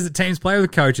musical chairs that teams play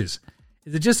with coaches?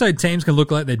 Is it just so teams can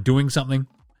look like they're doing something?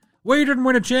 We didn't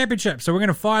win a championship, so we're going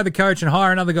to fire the coach and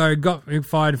hire another guy who got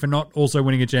fired for not also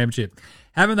winning a championship.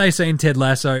 Haven't they seen Ted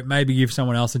Lasso? Maybe give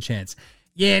someone else a chance.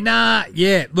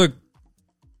 Yeah, look,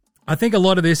 I think a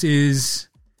lot of this is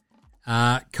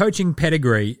coaching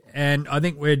pedigree, and I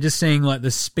think we're just seeing like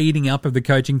the speeding up of the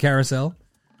coaching carousel,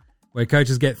 where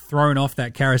coaches get thrown off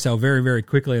that carousel very, very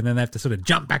quickly, and then they have to sort of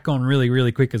jump back on really,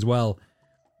 really quick as well,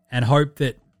 and hope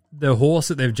that the horse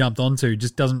that they've jumped onto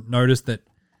just doesn't notice that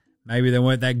maybe they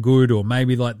weren't that good, or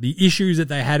maybe like the issues that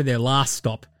they had at their last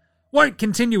stop won't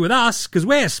continue with us because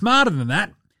we're smarter than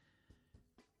that.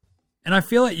 And I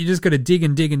feel like you just got to dig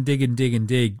and dig and dig and dig and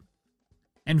dig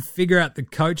and figure out the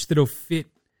coach that'll fit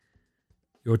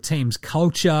your team's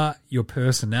culture, your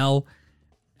personnel.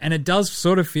 And it does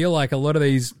sort of feel like a lot of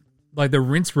these, like the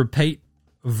rinse repeat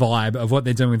vibe of what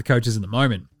they're doing with coaches at the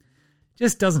moment,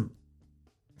 just doesn't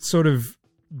sort of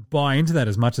buy into that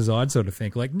as much as I'd sort of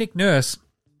think. Like Nick Nurse,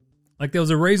 like there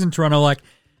was a reason Toronto like,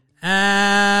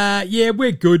 yeah,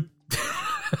 we're good.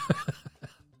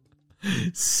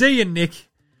 See you, Nick.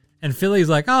 And Philly's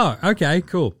like, oh, okay,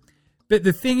 cool. But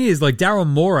the thing is, like Daryl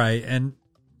Morey and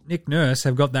Nick Nurse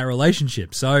have got that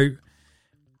relationship. So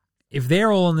if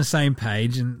they're all on the same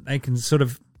page and they can sort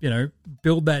of,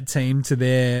 build that team to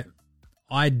their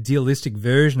idealistic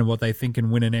version of what they think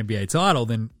can win an NBA title,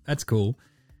 then that's cool.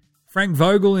 Frank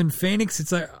Vogel in Phoenix,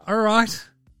 it's like, all right.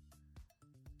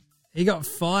 He got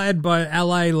fired by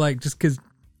LA, like, just because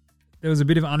there was a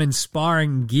bit of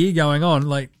uninspiring gear going on.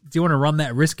 Like, do you want to run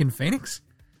that risk in Phoenix?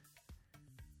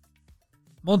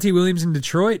 Monty Williams in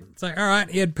Detroit, it's like, all right,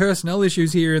 he had personnel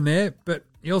issues here and there, but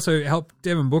he also helped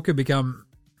Devin Booker become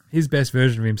his best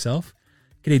version of himself.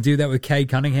 Can he do that with Cade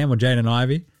Cunningham or Jaden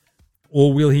Ivey?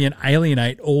 Or will he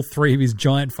alienate all three of his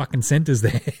giant fucking centers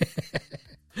there?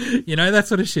 That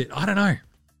sort of shit. I don't know.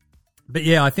 But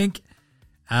yeah, I think,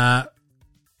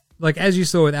 like as you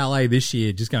saw with LA this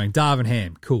year, just going Darvin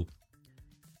Ham, cool.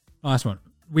 Nice one.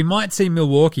 We might see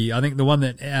Milwaukee. I think the one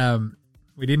that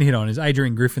we didn't hit on is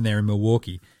Adrian Griffin there in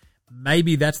Milwaukee.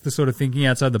 Maybe that's the sort of thinking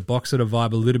outside the box sort of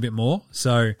vibe a little bit more.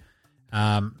 So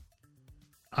I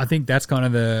think that's kind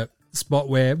of the spot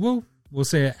where we'll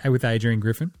see it with Adrian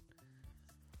Griffin.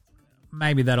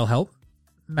 Maybe that'll help.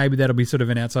 Maybe that'll be sort of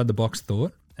an outside the box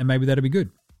thought, and maybe that'll be good.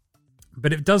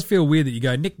 But it does feel weird that you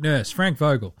go Nick Nurse, Frank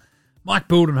Vogel, Mike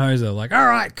Budenholzer, like, all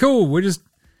right, cool.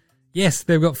 Yes,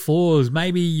 they've got flaws.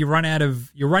 Maybe you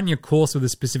run your course with a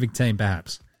specific team,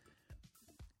 perhaps.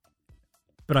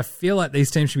 But I feel like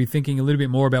these teams should be thinking a little bit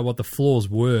more about what the flaws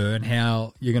were and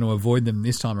how you're going to avoid them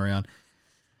this time around.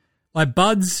 Like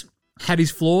Buds had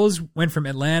his flaws, went from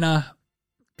Atlanta,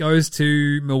 goes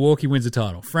to Milwaukee, wins the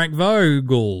title. Frank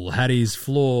Vogel had his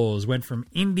flaws, went from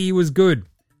Indy, was good,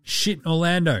 shit in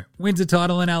Orlando, wins a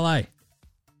title in LA.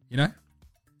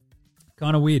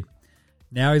 Kind of weird.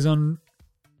 Now he's on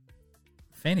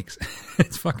Phoenix.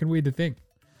 It's fucking weird to think.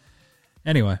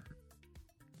 Anyway,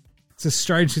 it's a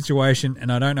strange situation,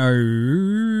 and I don't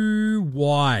know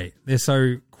why they're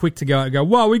so quick to go,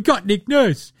 whoa, we got Nick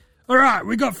Nurse. All right,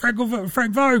 we got Frank Vogel.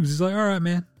 It's like, all right,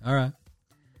 man. All right.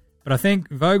 But I think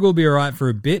Vogel will be all right for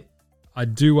a bit. I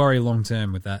do worry long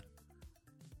term with that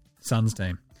Suns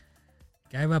team.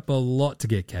 Gave up a lot to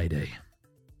get KD.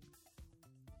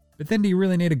 But then do you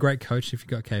really need a great coach if you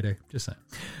got KD? Just saying.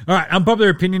 All right,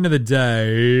 unpopular opinion of the day.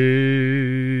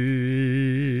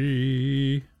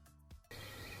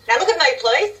 Now look at me,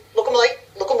 please. Look at me.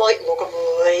 Look at me. Look at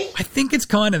me. I think it's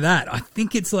kind of that. I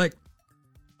think it's like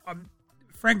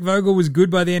Frank Vogel was good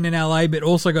by the end in LA, but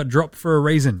also got dropped for a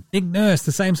reason. Nick Nurse,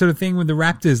 the same sort of thing with the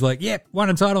Raptors. Like, yep,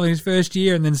 won a title in his first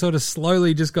year and then sort of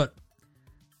slowly just got,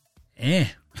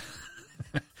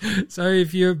 So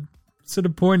if your sort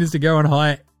of point is to go on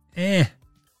high,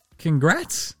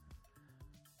 congrats.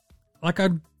 Like,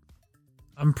 I'm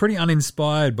pretty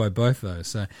uninspired by both those.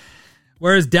 So,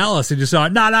 whereas Dallas are just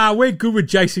like, no, we're good with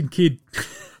Jason Kidd.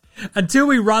 Until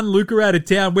we run Luka out of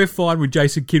town, we're fine with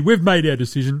Jason Kidd. We've made our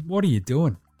decision. What are you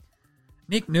doing?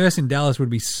 Nick Nurse in Dallas would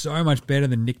be so much better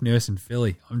than Nick Nurse in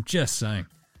Philly. I'm just saying.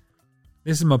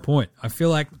 This is my point. I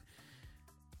feel like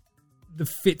the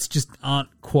fits just aren't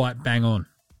quite bang on.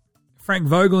 Frank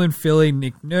Vogel in Philly,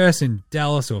 Nick Nurse in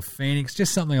Dallas or Phoenix,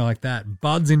 just something like that.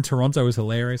 Buds in Toronto was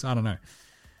hilarious. I don't know.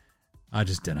 I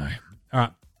just don't know. All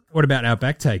right, what about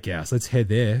Outback Takehouse? Let's head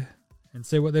there and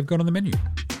see what they've got on the menu.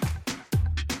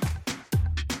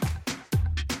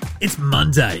 It's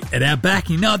Monday at Outback.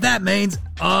 You know what that means?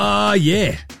 Oh,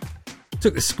 yeah.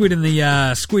 Took the squid in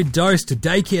the squid dose to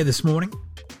daycare this morning.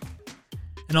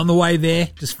 And on the way there,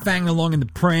 just fanging along in the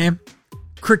pram,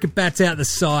 cricket bats out the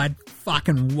side,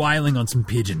 fucking wailing on some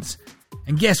pigeons.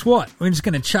 And guess what? We're just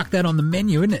going to chuck that on the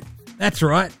menu, isn't it? That's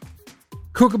right.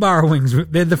 Kookaburra wings,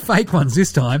 they're the fake ones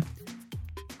this time.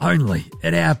 Only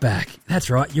at Outback. That's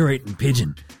right, you're eating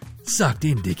pigeon. Sucked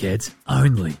in, dickheads.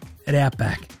 Only at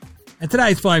Outback. And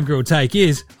today's flame grilled take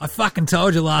is, I fucking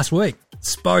told you last week,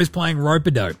 Spo's playing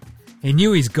rope-a-dope. He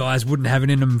knew his guys wouldn't have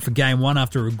it in them for game 1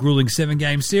 after a grueling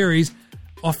 7-game series.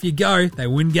 Off you go, they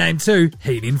win game 2,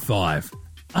 heat in 5.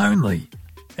 Only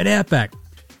at Outback.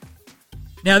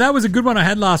 Now, that was a good one I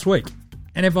had last week.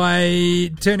 And if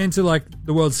I turn into like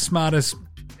the world's smartest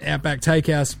Outback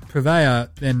Takehouse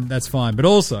purveyor, then that's fine. But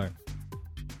also,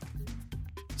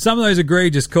 some of those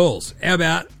egregious calls. How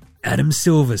about Adam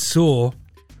Silver saw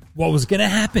what was going to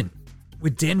happen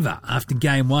with Denver after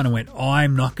game 1 and went,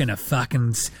 I'm not going to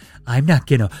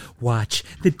watch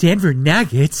the Denver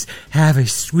Nuggets have a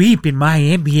sweep in my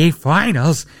NBA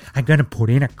Finals. I'm going to put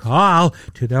in a call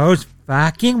to those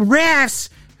fucking refs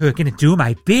who are going to do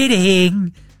my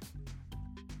bidding.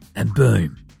 And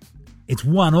boom, it's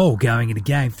 1-1 going into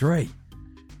game 3.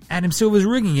 Adam Silver's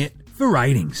rigging it for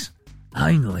ratings.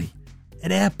 Only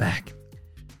at Outback.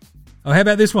 Oh, how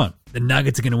about this one? The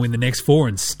Nuggets are going to win the next 4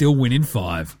 and still win in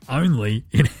 5. Only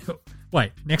in...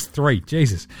 Wait, next 3.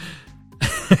 Jesus.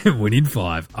 Win in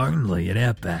 5. Only at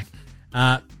Outback.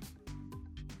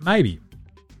 Maybe.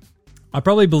 I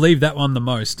probably believe that one the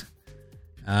most.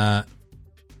 If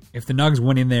the Nugs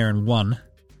went in there and won.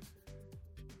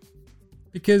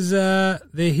 Because their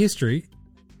history...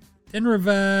 Denver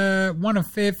have won a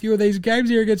fair few of these games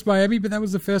here against Miami, but that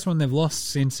was the first one they've lost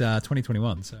since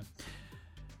 2021, so...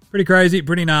 Pretty crazy,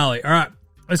 pretty gnarly. All right,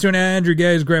 let's do an Andrew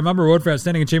Gay's Great Mumba Award for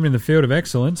Outstanding Achievement in the Field of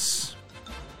Excellence.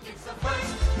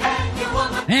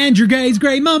 Andrew Gay's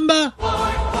Great Mumba.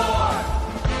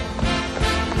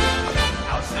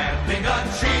 Outstanding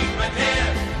achievement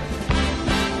here.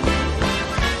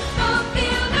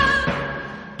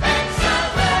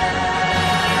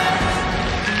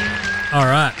 All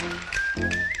right.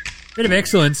 Bit of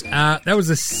excellence. That was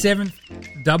the 7th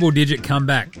double-digit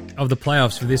comeback of the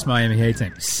playoffs for this Miami Heat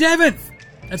team. 7th!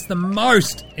 That's the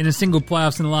most in a single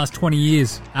playoffs in the last 20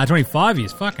 years. 25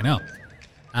 years. Fucking hell.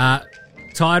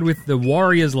 Tied with the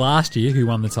Warriors last year, who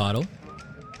won the title.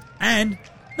 And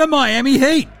the Miami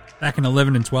Heat back in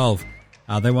 11 and 12.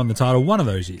 They won the title one of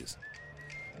those years.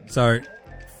 So,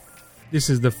 this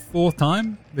is the 4th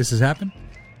time this has happened.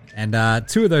 And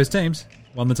 2 of those teams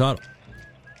won the title.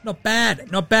 Not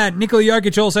bad, not bad. Nikola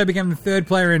Jokic also became the 3rd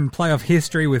player in playoff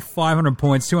history with 500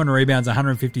 points, 200 rebounds,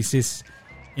 150 assists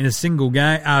in a single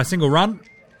game, single run.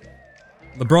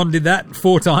 LeBron did that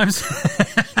 4 times.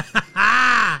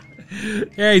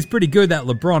 Yeah, he's pretty good, that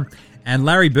LeBron. And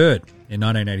Larry Bird in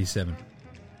 1987.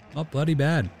 Not bloody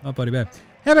bad, not bloody bad.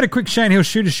 How about a quick Shane Hill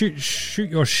shoot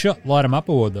your shot, light him up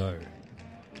award though?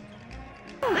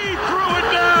 He threw it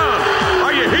down.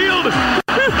 Are you healed?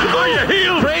 Are you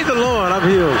healed? Praise the Lord, I'm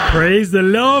healed. Praise the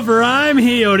Lord, for I'm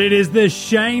healed. It is the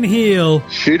Shane Hill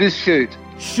Shooters shoot.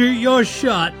 Shoot your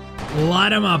shot,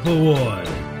 light him up award.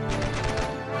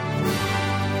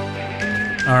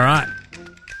 All right.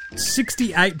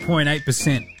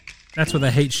 68.8%. That's what the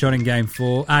Heat shot in Game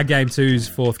 2's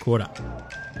fourth quarter.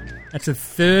 That's the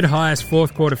 3rd highest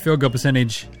fourth quarter field goal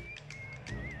percentage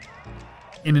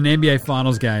in an NBA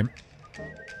Finals game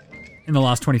in the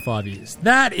last 25 years.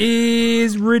 That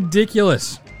is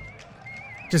ridiculous.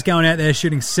 Just going out there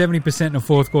shooting 70% in a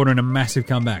fourth quarter in a massive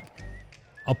comeback.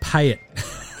 I'll pay it.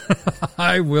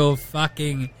 I will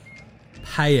fucking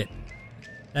pay it.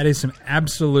 That is some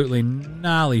absolutely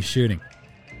gnarly shooting.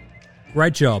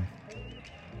 Great job.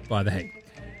 by the Heat.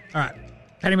 All right.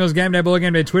 Paddy Mills Game Day, Ball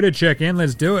Game Day Twitter check-in.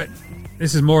 Let's do it.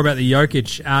 This is more about the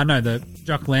the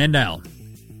Jock Landale.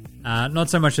 Not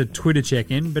so much a Twitter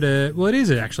check-in, but it is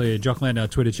actually a Jock Landale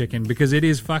Twitter check-in because it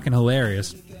is fucking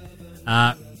hilarious.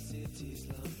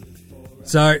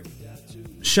 So,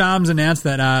 Shams announced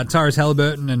that Tyrese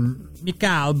Halliburton and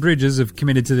Mikal Bridges have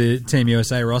committed to the Team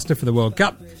USA roster for the World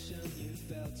Cup.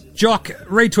 Jock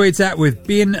retweets that with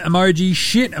bin emoji,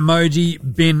 shit emoji,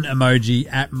 bin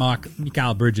emoji at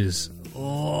Mikal Bridges.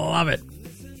 Love it.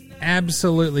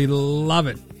 Absolutely love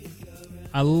it.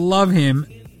 I love him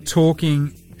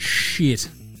talking shit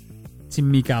to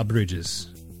Mikal Bridges.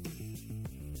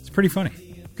 It's pretty funny.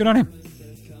 Good on him.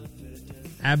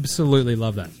 Absolutely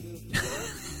love that.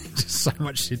 Just so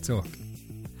much shit talk.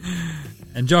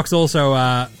 And Jock's also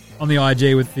on the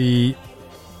IG with the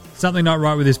something not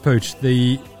right with his pooch.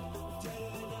 The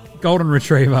golden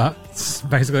retriever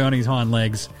basically on his hind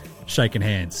legs shaking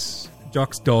hands.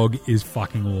 Jock's dog is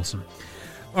fucking awesome.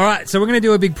 All right, so we're going to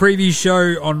do a big preview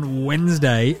show on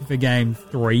Wednesday for Game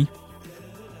 3.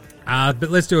 But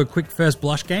let's do a quick first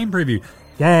blush game preview.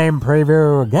 Game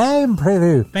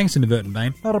preview. Thanks, Inadvertent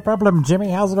Bane. Not a problem, Jimmy.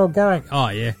 How's it all going? Oh,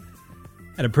 yeah.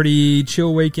 Had a pretty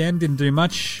chill weekend. Didn't do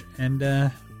much. And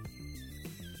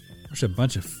watched a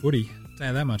bunch of footy. I'll tell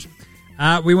you that much.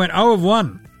 We went 0 of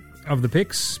 1 of the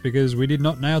picks because we did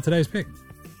not nail today's pick.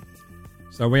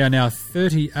 So we are now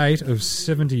 38 of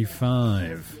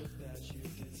 75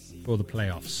 for the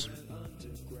playoffs.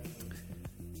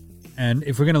 And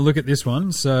if we're going to look at this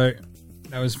one, so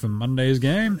that was for Monday's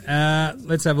game.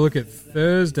 Let's have a look at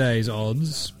Thursday's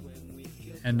odds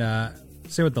and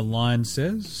see what the line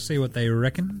says, see what they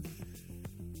reckon.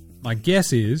 My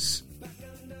guess is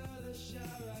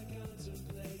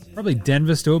probably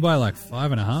Denver still by like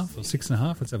 5.5 or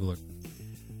 6.5. Let's have a look.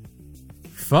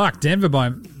 Fuck, Denver by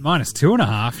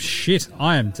 -2.5. Shit,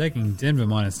 I am taking Denver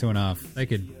 -2.5. They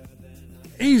could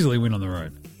easily win on the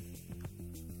road.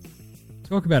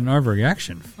 Talk about an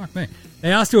overreaction. Fuck me.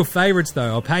 They are still favourites, though.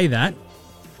 I'll pay that.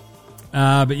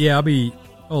 But yeah, I'll be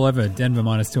all over Denver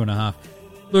 -2.5.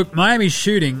 Look, Miami's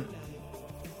shooting,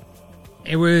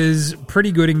 it was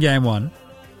pretty good in Game 1.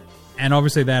 And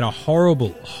obviously they had a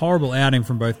horrible, horrible outing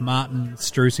from both Martin,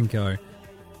 Strus and co.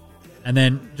 And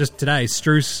then just today,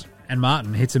 Strus and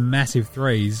Martin hit some massive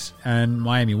threes and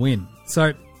Miami win.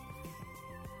 So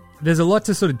there's a lot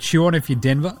to sort of chew on if you're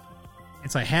Denver.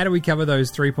 It's like, how do we cover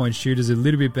those three-point shooters a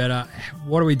little bit better?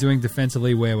 What are we doing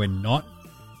defensively where we're not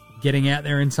getting out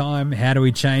there in time? How do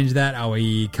we change that? Are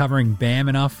we covering Bam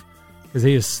enough? Because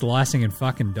he is slicing and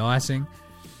fucking dicing.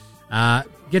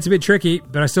 Gets a bit tricky,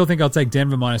 but I still think I'll take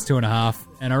Denver -2.5.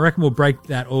 And I reckon we'll break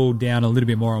that all down a little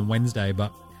bit more on Wednesday.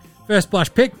 But first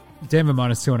blush pick, Denver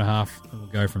 -2.5. And we'll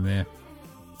go from there.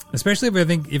 Especially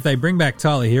if they bring back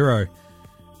Tyler Hero.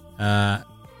 I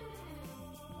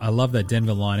love that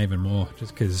Denver line even more,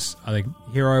 just because I think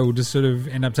Hero will just sort of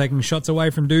end up taking shots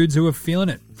away from dudes who are feeling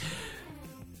it.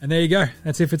 And there you go.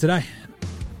 That's it for today.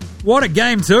 What a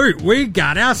game 2. We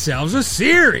got ourselves a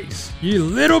series. You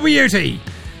little beauty.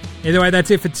 Either way,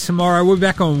 that's it for tomorrow. We'll be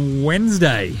back on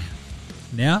Wednesday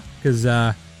now, because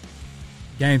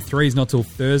Game 3 is not till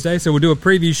Thursday. So we'll do a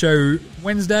preview show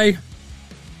Wednesday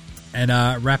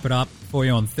and wrap it up for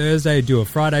you on Thursday. Do a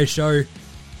Friday show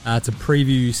to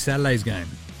preview Saturday's game.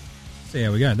 See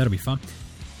how we go. That'll be fun.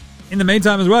 In the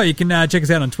meantime as well, you can check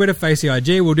us out on Twitter,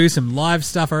 FaceIG. We'll do some live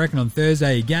stuff, I reckon, on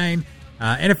Thursday again.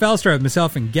 NFL Straight with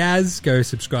myself and Gaz. Go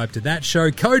subscribe to that show.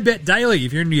 Code Bet Daily.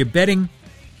 If you're into your betting,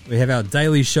 we have our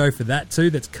daily show for that too.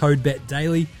 That's Code Bet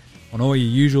Daily on all your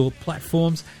usual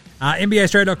platforms.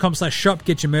 NBAstraight.com/shop.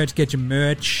 Get your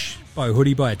merch. Buy a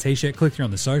hoodie, buy a t-shirt. Click through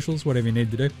on the socials, whatever you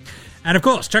need to do. And of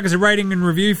course, chuck us a rating and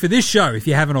review for this show if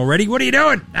you haven't already. What are you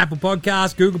doing? Apple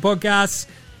Podcasts, Google Podcasts,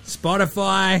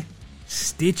 Spotify,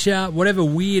 Stitcher, whatever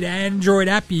weird Android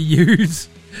app you use.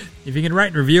 If you can rate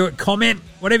and review it, comment,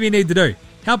 whatever you need to do.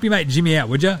 Help your mate Jimmy out,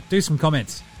 would you? Do some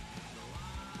comments.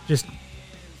 Just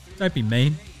don't be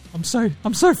mean. I'm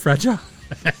so fragile.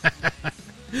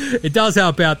 It does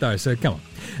help out though, so come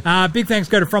on. Big thanks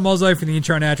go to From Oslo for the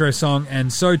intro and outro song,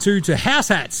 and so too to House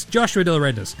Hats, Joshua De La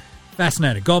Rentas,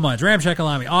 Fascinated, Goldmines, Ramshackle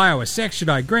Army, Iowa, Section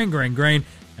I, Green,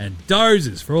 and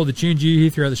Dozers for all the tunes you hear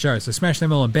throughout the show. So smash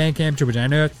them all on Bandcamp, Triple J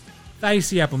Nerd,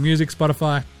 Facey, Apple Music,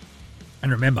 Spotify,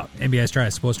 and remember, NBA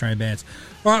Australia Sports Train Bands.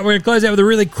 All right, we're going to close out with a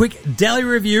really quick daily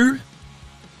review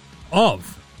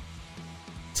of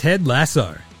Ted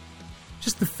Lasso.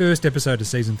 Just the first episode of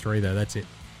Season 3, though. That's it.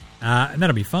 And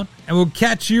that'll be fun. And we'll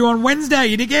catch you on Wednesday,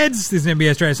 you dickheads. This is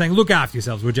NBA Australia saying, look after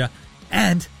yourselves, would you?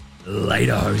 And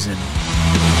later, hosen.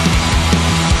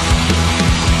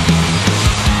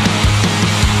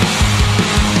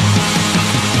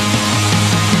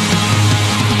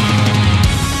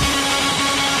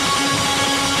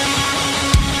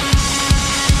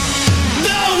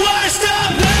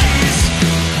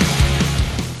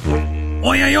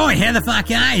 oi, oi, how the fuck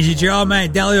are you? It's your old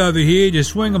mate Deli over here,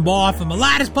 just swinging by for my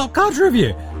latest pop culture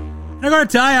review. And I gotta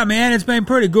tell you, man, it's been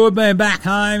pretty good being back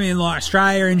home in like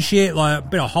Australia and shit, like a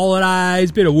bit of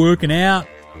holidays, bit of working out,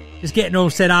 just getting all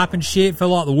set up and shit for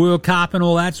like the World Cup and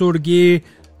all that sort of gear.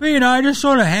 But you know, just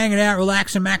sort of hanging out,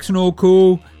 relaxing, maxing all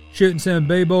cool, shooting some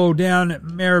b-ball down at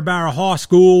Maryborough High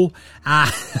School,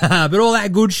 but all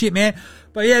that good shit, man.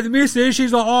 But yeah, the missus,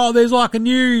 she's like, oh, there's like a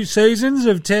new seasons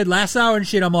of Ted Lasso and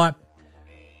shit. I'm like,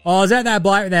 oh, is that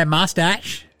bloke with that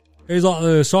mustache? Who's like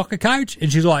the soccer coach? And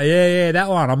she's like, yeah, that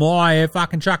one. I'm like, oh, yeah,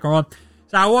 fucking chuck her on.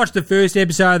 So I watched the first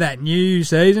episode of that new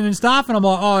season and stuff, and I'm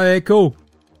like, oh, yeah, cool.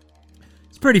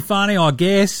 It's pretty funny, I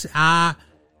guess. I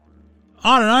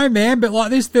don't know, man, but like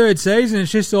this third season,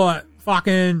 it's just like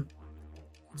fucking,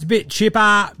 it's a bit chipper,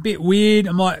 a bit weird.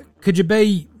 I'm like, could you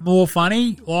be more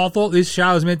funny? Well, I thought this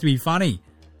show was meant to be funny.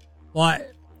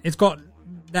 Like, it's got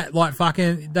that, like,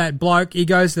 fucking, that bloke, he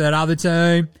goes to that other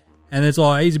team, and it's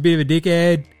like, he's a bit of a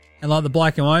dickhead, and, like, the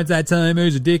bloke who owns that team,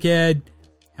 who's a dickhead,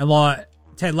 and, like,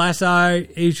 Ted Lasso,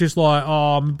 he's just like,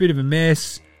 oh, I'm a bit of a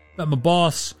mess, but my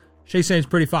boss, she seems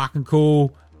pretty fucking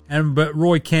cool, but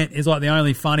Roy Kent is, like, the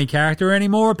only funny character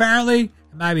anymore, apparently,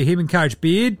 maybe him and Coach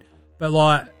Beard, but,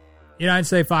 like, you don't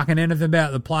see fucking anything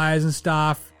about the players and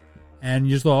stuff, and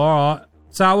you're just like, alright.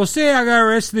 So we'll see how the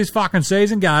rest of this fucking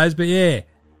season goes, but yeah,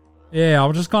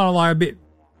 I'm just kind of like a bit,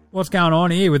 what's going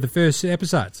on here with the first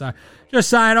episode? So, just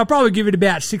saying, I'll probably give it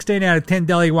about 16 out of 10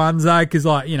 Deli ones though, because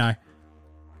like, you know,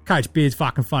 Coach Beard's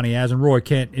fucking funny as, and Roy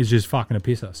Kent is just fucking a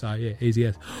pisser, so yeah, easy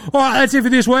as. Alright, that's it for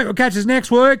this week. We'll catch us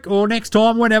next week, or next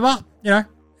time, whenever, you know,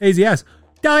 easy as.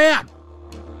 Deli out!